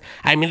 Texans.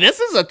 I mean, this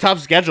is a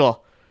tough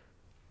schedule.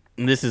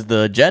 And this is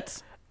the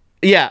Jets?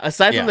 Yeah,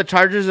 aside from the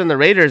Chargers and the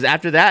Raiders,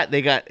 after that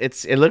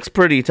it looks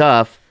pretty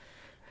tough.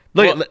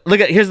 Look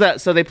at here's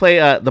that. So they play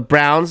the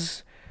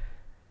Browns.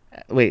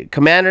 Wait,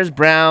 Commanders,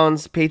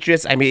 Browns,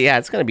 Patriots. I mean,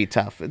 it's going to be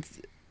tough.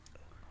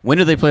 When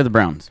do they play the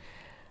Browns?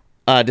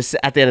 At the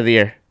end of the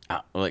year.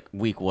 Like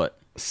week what?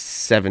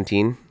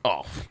 17.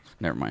 Oh,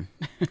 never mind.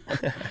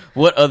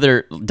 What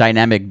other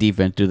dynamic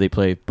defense do they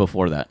play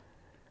before that?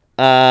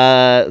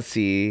 Let's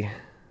see.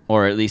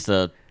 Or at least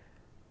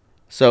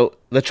So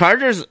the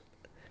Chargers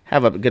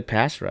have a good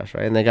pass rush,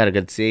 right? And they got a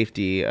good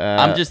safety.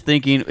 I'm just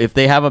thinking if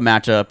they have a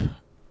matchup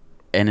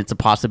and it's a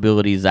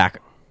possibility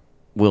Zach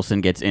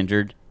Wilson gets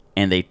injured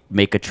and they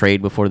make a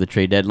trade before the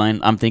trade deadline,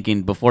 I'm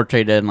thinking before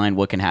trade deadline,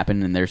 what can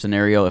happen in their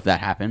scenario if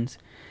that happens?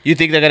 You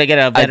think they're going to get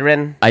a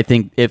veteran? I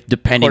think if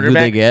depending who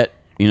they get,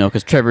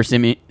 because Trevor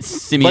Simeon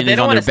is on their bench. But they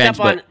don't want to step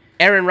on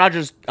Aaron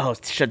Rodgers. Oh,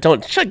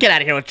 get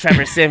out of here with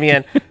Trevor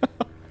Simeon.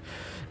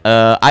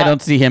 I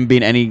don't see him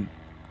being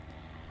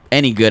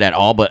any good at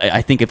all. But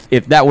I think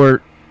if that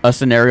were a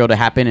scenario to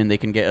happen and they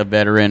can get a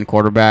veteran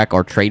quarterback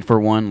or trade for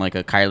one like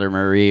a Kyler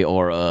Murray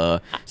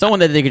or someone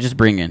that they could just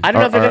bring in. I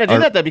don't know if they're going to do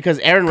that though because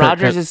Aaron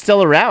Rodgers is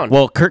still around.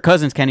 Well, Kirk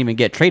Cousins can't even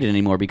get traded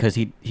anymore because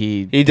he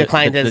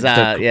declined his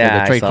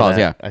the trade clause.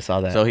 Yeah, I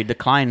saw that. So he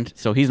declined.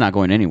 So he's not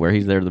going anywhere.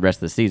 He's there the rest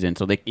of the season.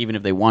 So even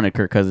if they wanted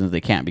Kirk Cousins,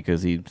 they can't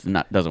because he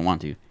doesn't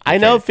want to. I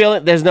know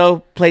there's no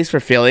place for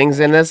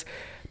feelings in this,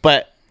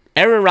 but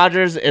Aaron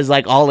Rodgers is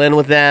like all in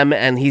with them,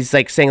 and he's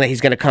like saying that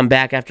he's going to come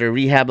back after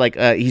rehab. Like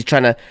he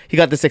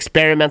got this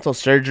experimental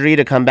surgery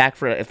to come back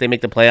for if they make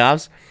the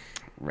playoffs.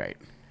 Right.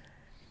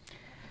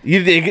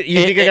 You think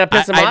you're going to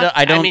piss him off?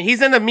 I don't. I mean,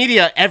 he's in the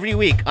media every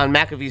week on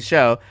McAfee's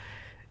show.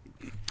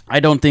 I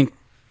don't think.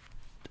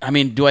 I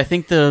mean, do I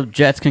think the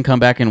Jets can come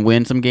back and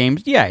win some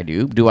games? Yeah, I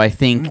do. Do I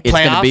think it's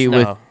going to be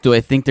with? Do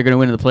I think they're going to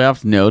win in the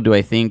playoffs? No. Do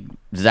I think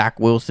Zach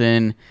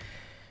Wilson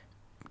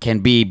can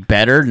be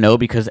better? No,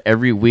 because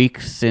every week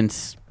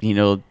since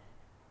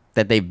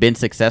that they've been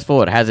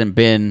successful, it hasn't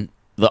been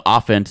the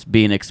offense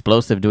being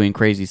explosive, doing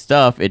crazy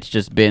stuff. It's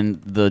just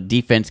been the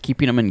defense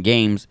keeping them in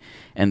games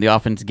and the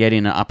offense getting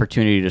an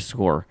opportunity to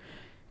score.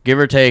 Give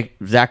or take,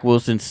 Zach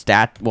Wilson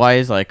stat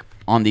wise, like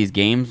on these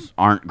games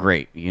aren't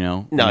great. You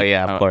know. No,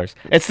 yeah, of course.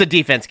 It's the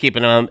defense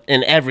keeping them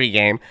in every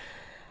game.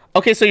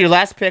 Okay, so your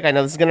last pick, I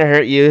know this is going to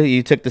hurt you.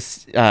 You took the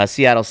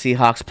Seattle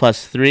Seahawks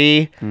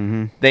 +3.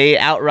 Mm-hmm. They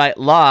outright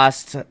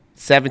lost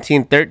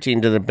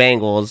 17-13 to the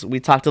Bengals.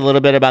 We talked a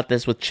little bit about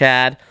this with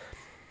Chad.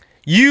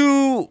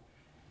 We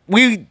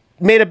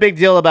made a big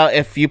deal about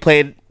if you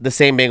played the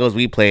same Bengals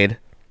we played,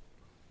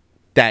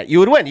 that you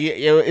would win.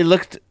 It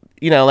looked,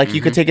 like you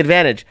could take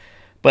advantage.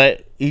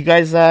 But you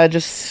guys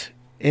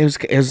it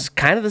was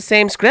kind of the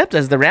same script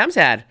as the Rams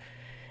had.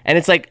 And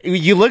it's like,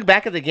 you look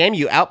back at the game,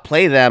 you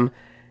outplay them,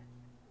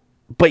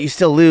 but you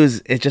still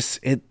lose.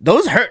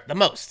 Those hurt the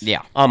most.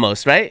 Yeah.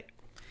 Almost, right?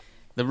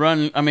 The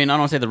run, I don't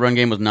want to say the run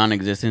game was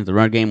non-existent. The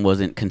run game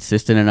wasn't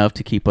consistent enough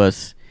to keep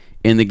us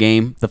in the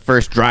game. The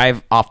first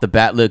drive off the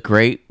bat looked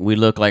great. We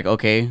looked like,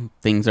 okay,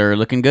 things are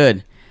looking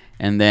good.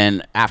 And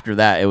then after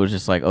that, it was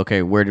just like,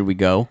 okay, where did we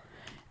go?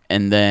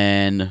 And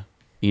then,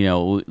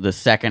 the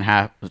second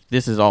half,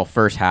 this is all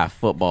first half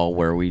football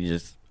where we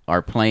just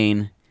are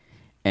playing,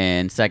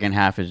 and second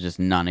half is just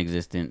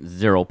non-existent.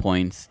 0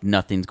 points.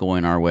 Nothing's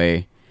going our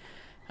way.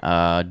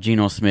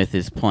 Geno Smith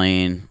is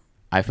playing,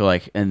 I feel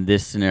like in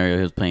this scenario,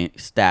 he was playing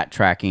stat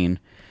tracking.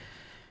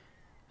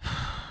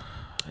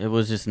 It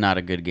was just not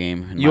a good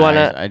game.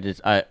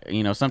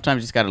 Sometimes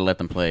you just got to let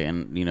them play.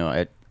 And,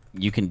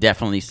 you can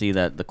definitely see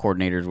that the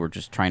coordinators were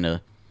just trying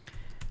to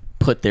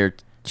put their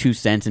 2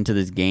 cents into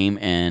this game,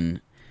 and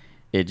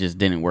it just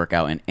didn't work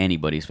out in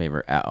anybody's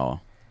favor at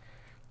all.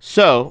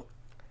 So,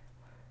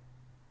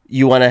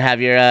 you want to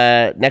have your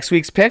next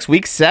week's picks?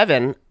 Week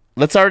 7.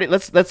 Let's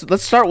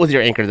start with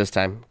your anchor this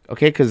time,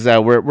 okay? Because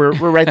we're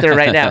right there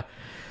right now.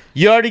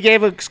 You already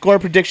gave a score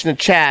prediction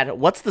to Chad.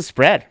 What's the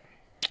spread?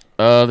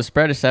 The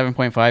spread is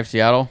 7.5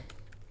 Seattle.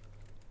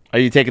 Are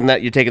you taking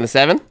that? You're taking the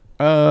 7?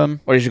 Or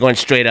are you going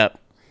straight up?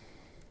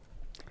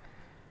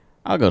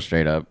 I'll go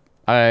straight up.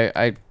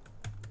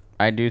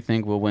 I do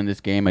think we'll win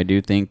this game. I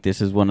do think this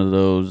is one of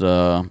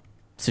those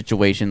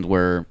situations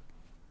where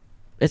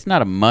it's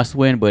not a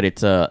must-win, but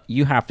it's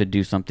you have to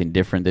do something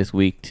different this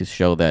week to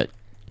show that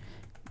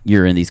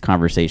you're in these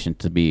conversations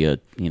to be a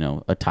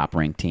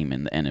top-ranked team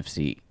in the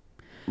NFC.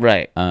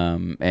 Right.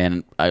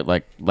 And I,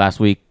 like last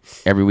week,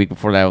 every week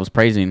before that, I was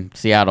praising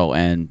Seattle,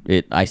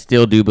 and I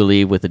still do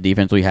believe with the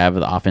defense we have,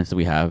 the offense that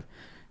we have,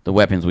 the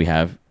weapons we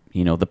have,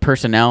 the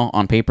personnel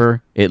on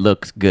paper, it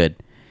looks good.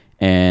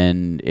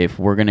 And if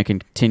we're going to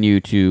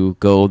continue to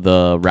go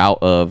the route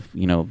of,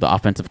 the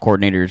offensive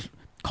coordinators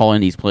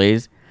calling these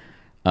plays,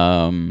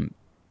 I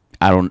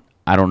don't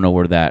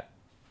know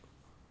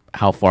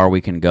how far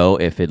we can go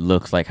if it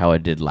looks like how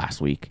it did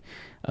last week.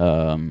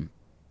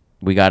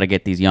 We got to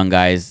get these young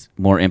guys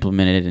more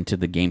implemented into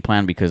the game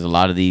plan, because a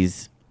lot of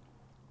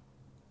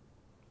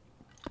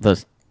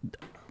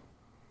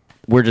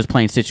we're just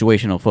playing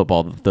situational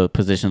football, the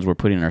positions we're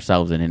putting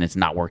ourselves in, and it's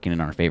not working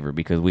in our favor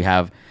because we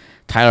have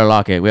Tyler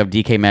Lockett, we have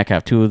DK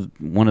Metcalf, two of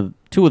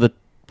the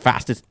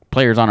fastest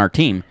players on our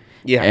team.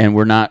 Yeah. And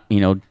we're not,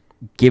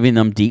 giving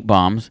them deep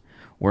bombs.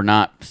 We're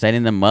not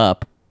setting them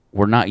up.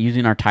 We're not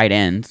using our tight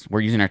ends.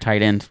 We're using our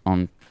tight ends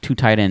on 2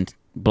 tight end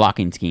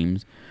blocking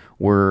schemes.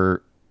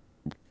 We're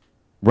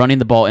running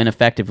the ball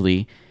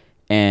ineffectively,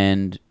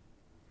 and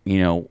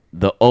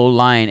the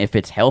O-line, if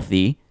it's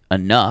healthy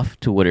enough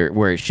to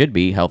where it should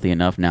be healthy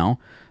enough now,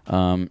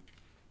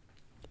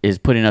 is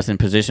putting us in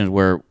positions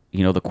where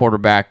the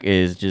quarterback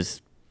is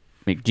just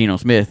Geno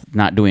Smith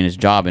not doing his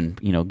job and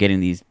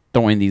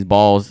throwing these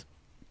balls.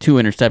 2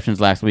 interceptions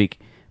last week.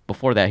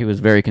 Before that, he was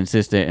very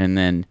consistent, and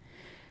then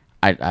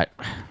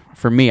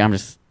for me, I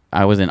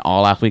was in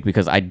awe last week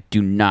because I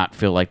do not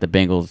feel like the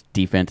Bengals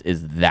defense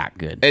is that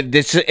good.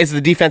 It's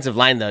the defensive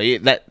line though.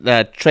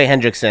 That Trey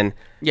Hendrickson.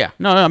 Yeah,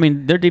 no,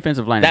 their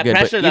defensive line is good,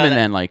 pressure, but even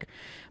then,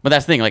 but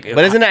that's the thing.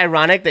 But isn't it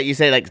ironic that you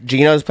say like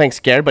Geno's playing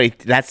scared,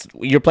 but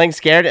you're playing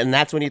scared, and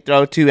that's when you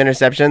throw 2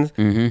 interceptions?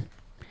 Mm-hmm.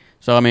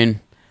 So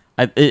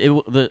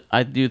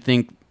I do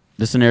think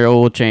the scenario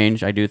will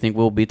change. I do think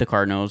we'll beat the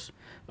Cardinals.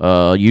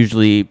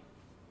 Usually,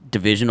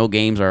 divisional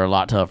games are a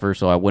lot tougher,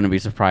 so I wouldn't be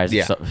surprised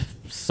if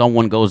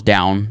someone goes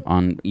down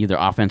on either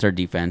offense or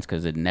defense,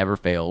 because it never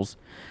fails.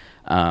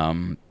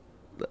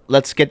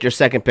 Let's get your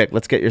second pick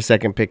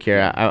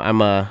here.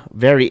 I'm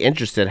very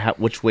interested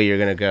which way you're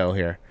going to go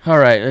here. All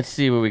right, let's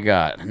see what we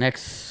got.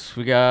 Next,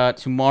 we got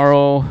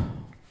tomorrow.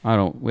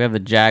 We have the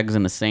Jags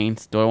and the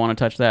Saints. Do I want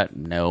to touch that?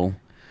 No.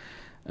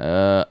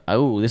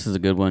 This is a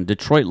good one.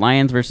 Detroit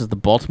Lions versus the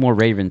Baltimore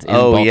Ravens in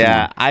Baltimore.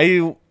 Yeah.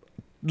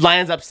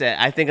 Lions upset.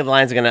 I think the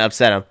Lions are going to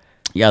upset them.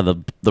 Yeah,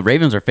 the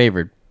Ravens are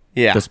favored.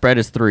 Yeah. The spread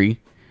is 3.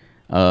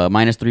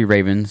 -3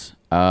 Ravens.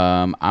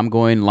 I'm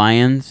going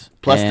Lions.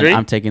 +3?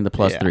 I'm taking the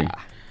 +3.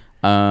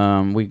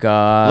 We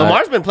got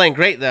Lamar's been playing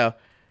great though.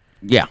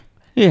 Yeah,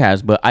 he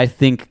has, but I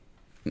think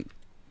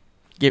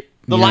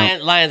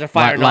Lions are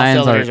firing all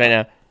cylinders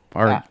right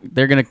now.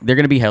 They're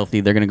gonna be healthy.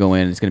 They're gonna go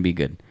in. It's gonna be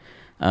good.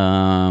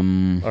 All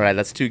right,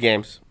 that's 2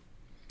 games.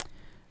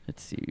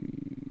 Let's see.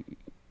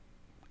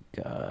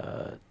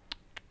 Got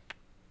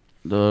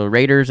the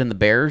Raiders and the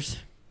Bears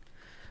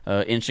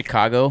in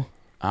Chicago.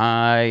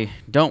 I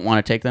don't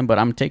want to take them, but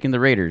I'm taking the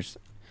Raiders.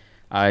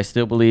 I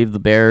still believe the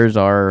Bears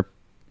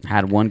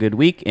had one good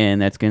week,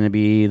 and that's going to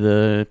be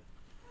the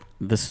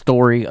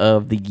story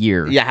of the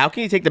year. Yeah, how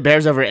can you take the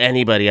Bears over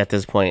anybody at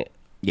this point?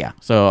 Yeah.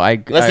 So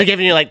Unless they're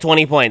giving you like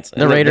 20 points.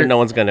 The Raiders, no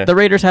one's gonna. The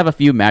Raiders have a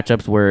few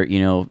matchups where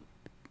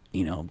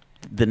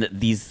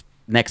these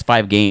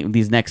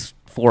next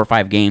 4 or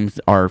 5 games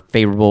are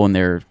favorable in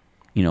their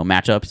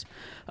matchups.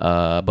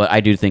 But I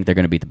do think they're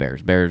going to beat the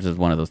Bears. Bears is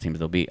one of those teams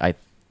they'll beat.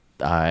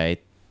 I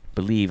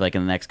believe like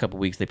in the next couple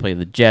weeks they play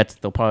the Jets.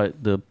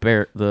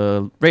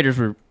 The Raiders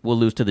will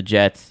lose to the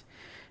Jets.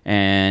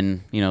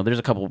 And there's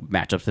a couple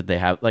matchups that they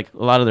have. Like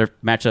a lot of their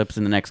matchups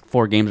in the next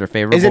 4 games are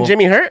favorable. Isn't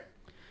Jimmy hurt?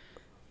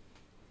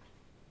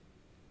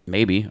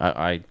 Maybe.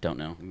 I don't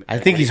know. I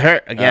think he's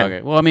hurt again.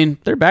 Okay. Well, I mean,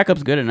 their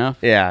backup's good enough.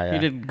 Yeah. He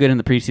did good in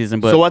the preseason.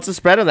 But so what's the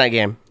spread on that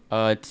game?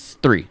 It's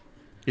 3.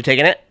 You're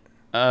taking it?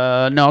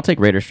 No, I'll take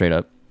Raiders straight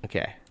up.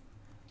 Okay.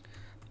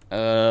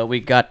 We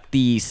got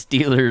the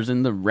Steelers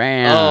and the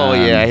Rams. Oh,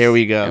 yeah. Here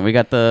we go. And we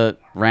got the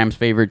Rams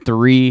favored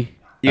 3.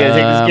 You gonna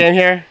take this game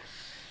here?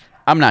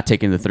 I'm not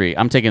taking the 3.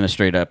 I'm taking the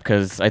straight up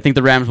because I think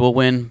the Rams will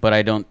win, but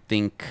I don't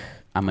think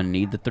I'm gonna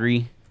need the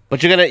 3.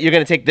 But you're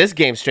gonna take this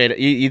game straight up.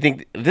 You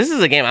think this is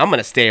a game I'm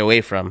gonna stay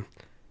away from?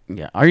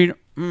 Yeah. Are you?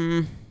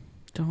 Don't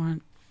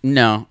want.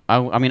 No.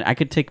 I mean, I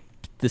could take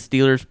the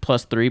Steelers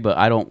plus 3, but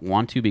I don't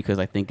want to because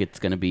I think it's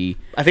gonna be.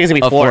 I think it's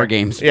gonna be a 4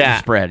 games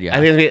spread. Yeah. I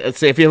think let's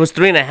say if it was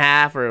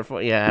 3.5 or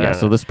 4, yeah.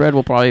 So the spread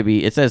will probably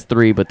be. It says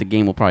 3, but the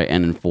game will probably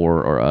end in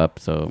 4 or up.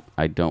 So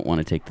I don't want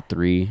to take the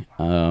 3.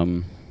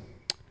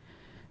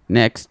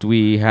 Next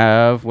we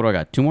have what do I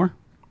got? 2 more.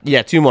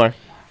 Yeah, 2 more.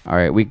 All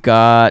right, we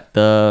got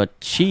the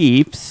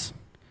Chiefs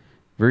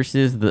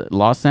versus the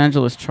Los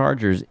Angeles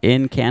Chargers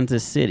in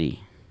Kansas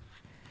City.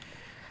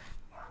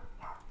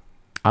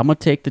 I'm going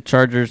to take the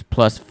Chargers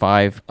plus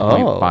 5.5.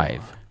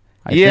 I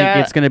think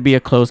it's going to be a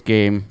close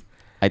game.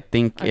 I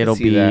think it'll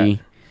be,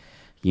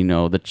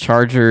 the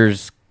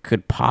Chargers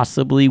could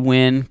possibly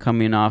win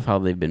coming off how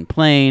they've been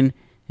playing.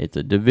 It's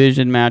a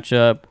division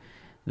matchup.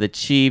 The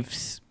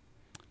Chiefs,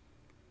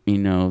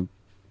 they've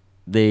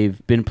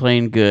been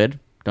playing good.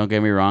 Don't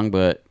get me wrong,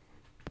 but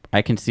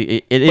I can see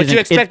it. But you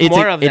expect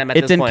more of them at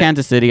this point. It's in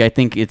Kansas City. I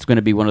think it's going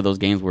to be one of those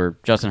games where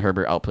Justin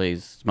Herbert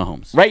outplays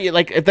Mahomes. Right,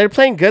 like if they're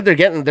playing good,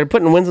 they're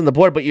putting wins on the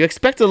board. But you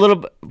expect a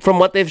little from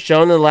what they've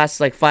shown in the last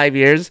 5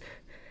 years.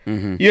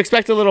 Mm-hmm. You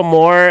expect a little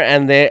more,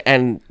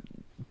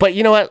 but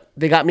you know what?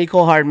 They got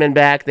Mecole Hardman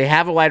back. They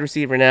have a wide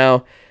receiver now.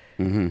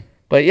 Mm-hmm.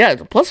 But yeah,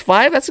 plus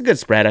 5. That's a good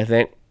spread, I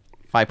think.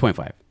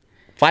 5.5.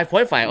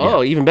 5.5.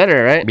 Oh, even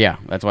better, right? Yeah,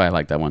 that's why I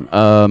like that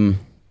one.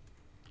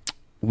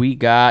 We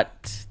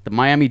got the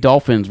Miami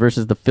Dolphins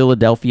versus the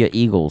Philadelphia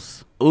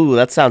Eagles. Ooh,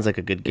 that sounds like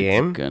a good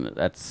game.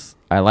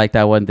 I like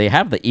that one. They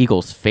have the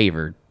Eagles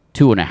favored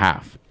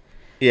 2.5.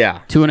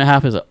 Yeah,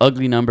 2.5 is an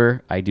ugly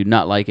number. I do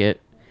not like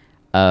it.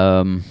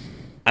 I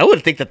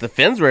would think that the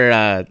Fins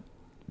were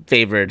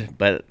favored,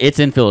 but it's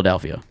in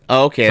Philadelphia.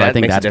 Oh, okay. So I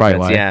think that's probably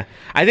why. Yeah,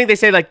 I think they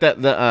say like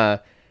the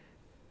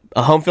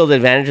a home field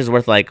advantage is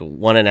worth like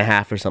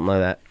 1.5 or something like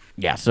that.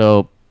 Yeah,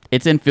 so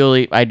it's in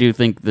Philly. I do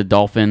think the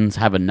Dolphins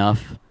have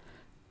enough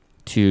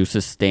to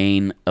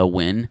sustain a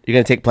win. You're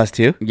gonna take plus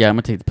 2? Yeah, I'm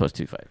gonna take the plus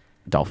 2.5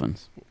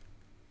 Dolphins.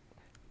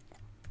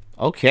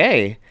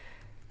 Okay,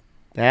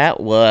 that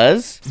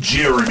was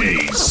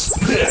Jeremy's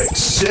Pick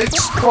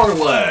 6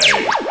 parlay.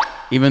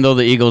 Even though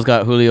the Eagles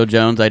got Julio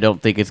Jones, I don't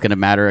think it's gonna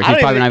matter. He's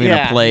probably not even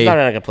gonna play. He's not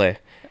gonna play.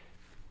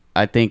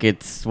 I think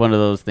it's one of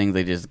those things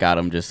they just got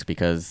him just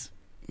because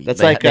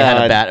they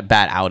had a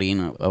bad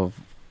outing of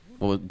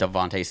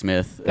Devontae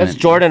Smith. That's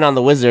Jordan on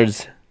the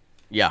Wizards.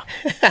 Yeah.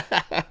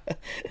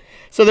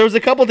 So there was a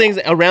couple things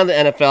around the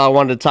NFL I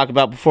wanted to talk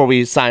about before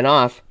we sign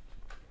off.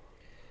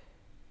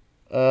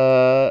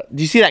 Do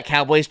you see that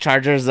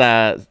Cowboys-Chargers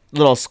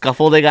little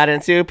scuffle they got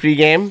into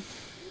pregame?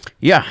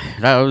 Yeah,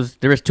 there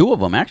was 2 of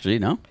them actually.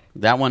 No,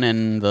 that one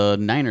and the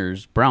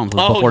Niners-Browns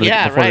was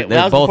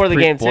before the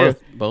game too.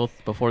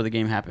 Both before the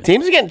game happened.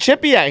 Teams are getting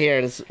chippy out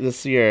here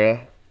this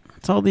year.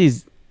 It's all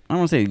these. I don't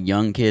want to say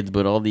young kids,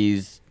 but all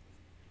these.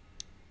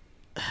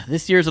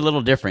 This year's a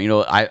little different.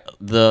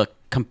 The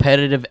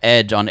competitive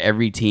edge on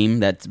every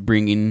team that's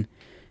bringing,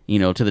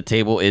 to the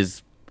table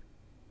is.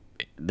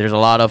 There's a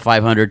lot of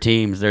 500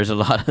 teams. There's a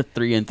lot of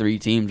 3-3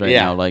 teams right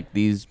now. Like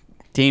these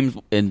teams,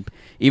 and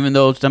even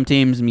though some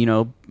teams,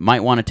 might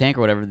want to tank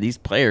or whatever, these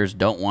players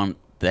don't want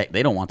that.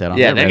 They don't want that on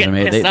their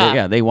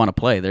resume. They want to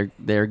play.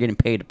 They're getting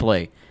paid to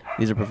play.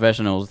 These are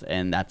professionals,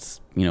 and that's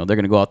they're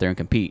going to go out there and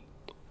compete.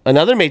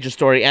 Another major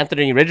story: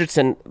 Anthony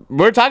Richardson.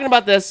 We're talking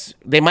about this.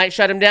 They might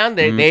shut him down.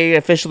 They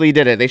officially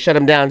did it. They shut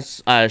him down.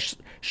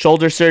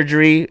 Shoulder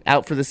surgery,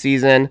 out for the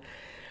season.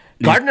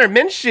 Gardner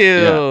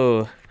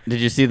Minshew. Yeah. Did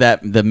you see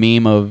the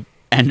meme of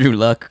Andrew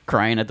Luck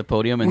crying at the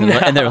podium,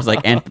 and there was like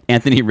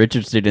Anthony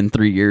Richardson in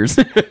 3 years?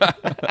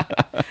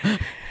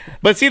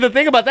 But see, the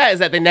thing about that is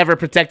that they never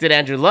protected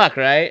Andrew Luck,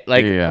 right?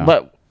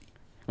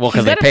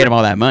 Because they paid him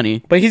all that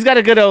money. But he's got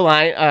a good O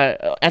line.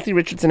 Anthony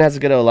Richardson has a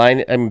good O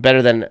line. I mean,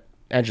 better than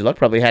Andrew Luck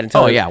probably had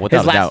until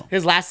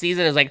his last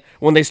season is like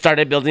when they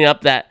started building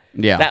up that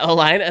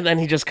O-line, and then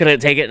he just couldn't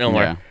take it no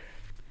more. Yeah.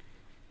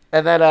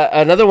 And then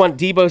another one,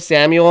 Deebo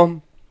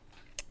Samuel.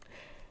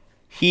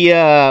 He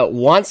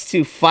wants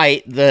to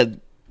fight the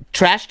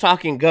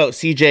trash-talking GOAT,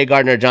 C.J.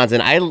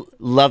 Gardner-Johnson. I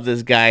love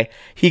this guy.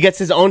 He gets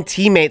his own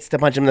teammates to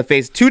punch him in the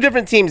face. 2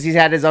 different teams he's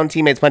had his own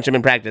teammates punch him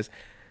in practice.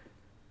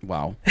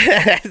 Wow.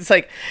 It's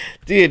like,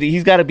 dude,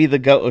 he's got to be the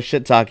GOAT of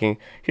shit-talking.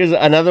 Here's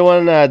another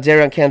one.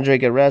 Darion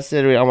Kendrick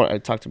arrested. I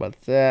talked about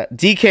that.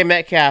 DK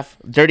Metcalf,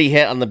 dirty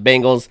hit on the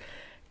Bengals.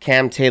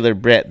 Cam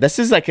Taylor-Britt. This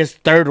is like his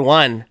 3rd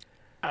one.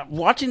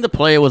 Watching the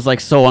play was like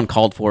so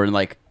uncalled for and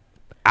like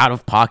out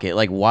of pocket.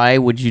 Like, why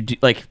would you do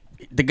like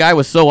the guy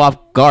was so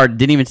off guard,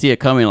 didn't even see it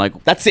coming. Like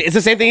it's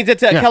the same thing he did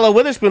to Kella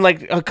Witherspoon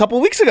like a couple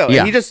weeks ago.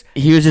 Yeah, and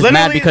he was just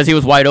mad because he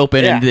was wide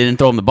open and didn't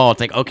throw him the ball.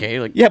 It's like, okay,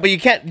 like but you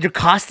can't. You're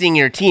costing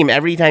your team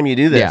every time you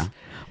do this. Yeah.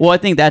 Well, I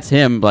think that's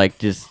him. Like,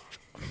 just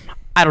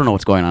I don't know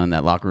what's going on in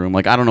that locker room.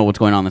 Like, I don't know what's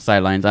going on the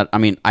sidelines. I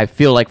mean, I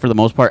feel like for the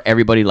most part,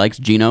 everybody likes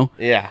Geno.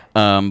 Yeah.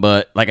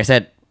 But like I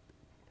said,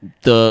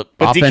 the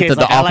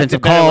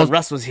offensive calls,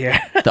 Russ was here.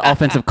 the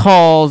offensive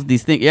calls,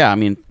 these things. Yeah, I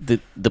mean,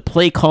 the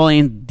play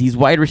calling, these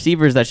wide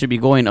receivers that should be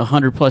going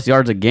 100+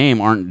 yards a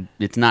game aren't.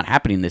 It's not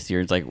happening this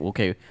year. It's like,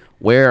 okay,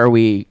 where are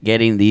we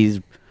getting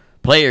these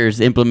players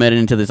implemented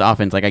into this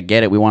offense? Like, I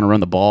get it, we want to run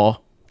the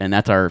ball, and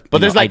that's our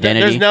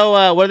identity. There's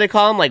no what do they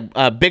call them?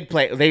 Like big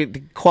play. They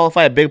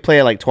qualify a big play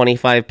at like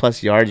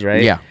 25+ yards,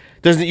 right? Yeah.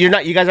 You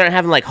guys aren't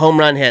having like home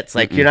run hits.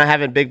 Like you're not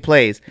having big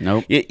plays.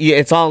 Nope.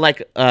 It's all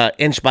like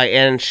inch by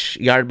inch,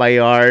 yard by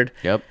yard.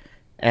 Yep.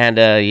 And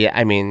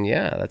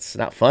that's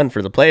not fun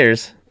for the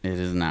players. It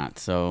is not.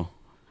 So,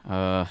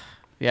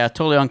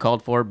 totally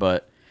uncalled for.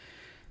 But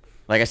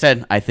like I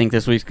said, I think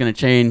this week's going to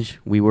change.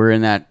 We were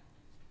in that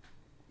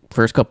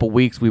first couple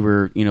weeks. We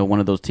were, one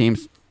of those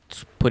teams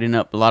putting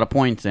up a lot of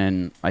points,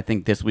 and I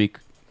think this week,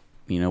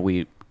 we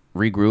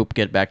regroup,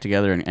 get back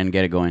together, and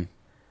get it going.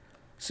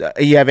 So,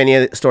 you have any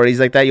other stories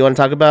like that you want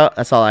to talk about?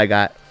 That's all I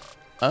got.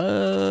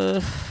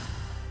 Anything?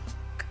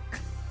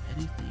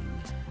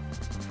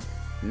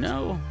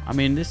 No. I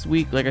mean, this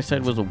week, like I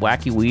said, was a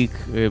wacky week.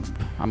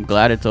 I'm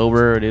glad it's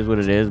over. It is what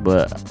it is.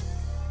 But,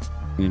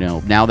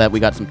 now that we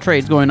got some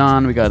trades going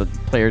on, we got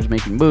players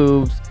making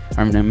moves.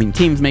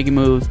 Teams making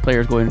moves,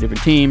 players going to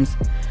different teams.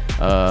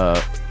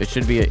 It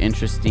should be an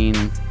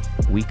interesting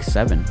week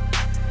 7.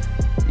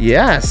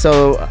 Yeah,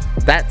 so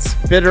that's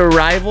Bitter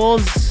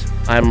Rivals.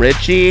 I'm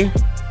Richie.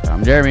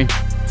 I'm Jeremy.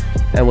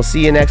 And we'll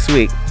see you next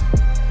week.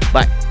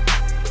 Bye.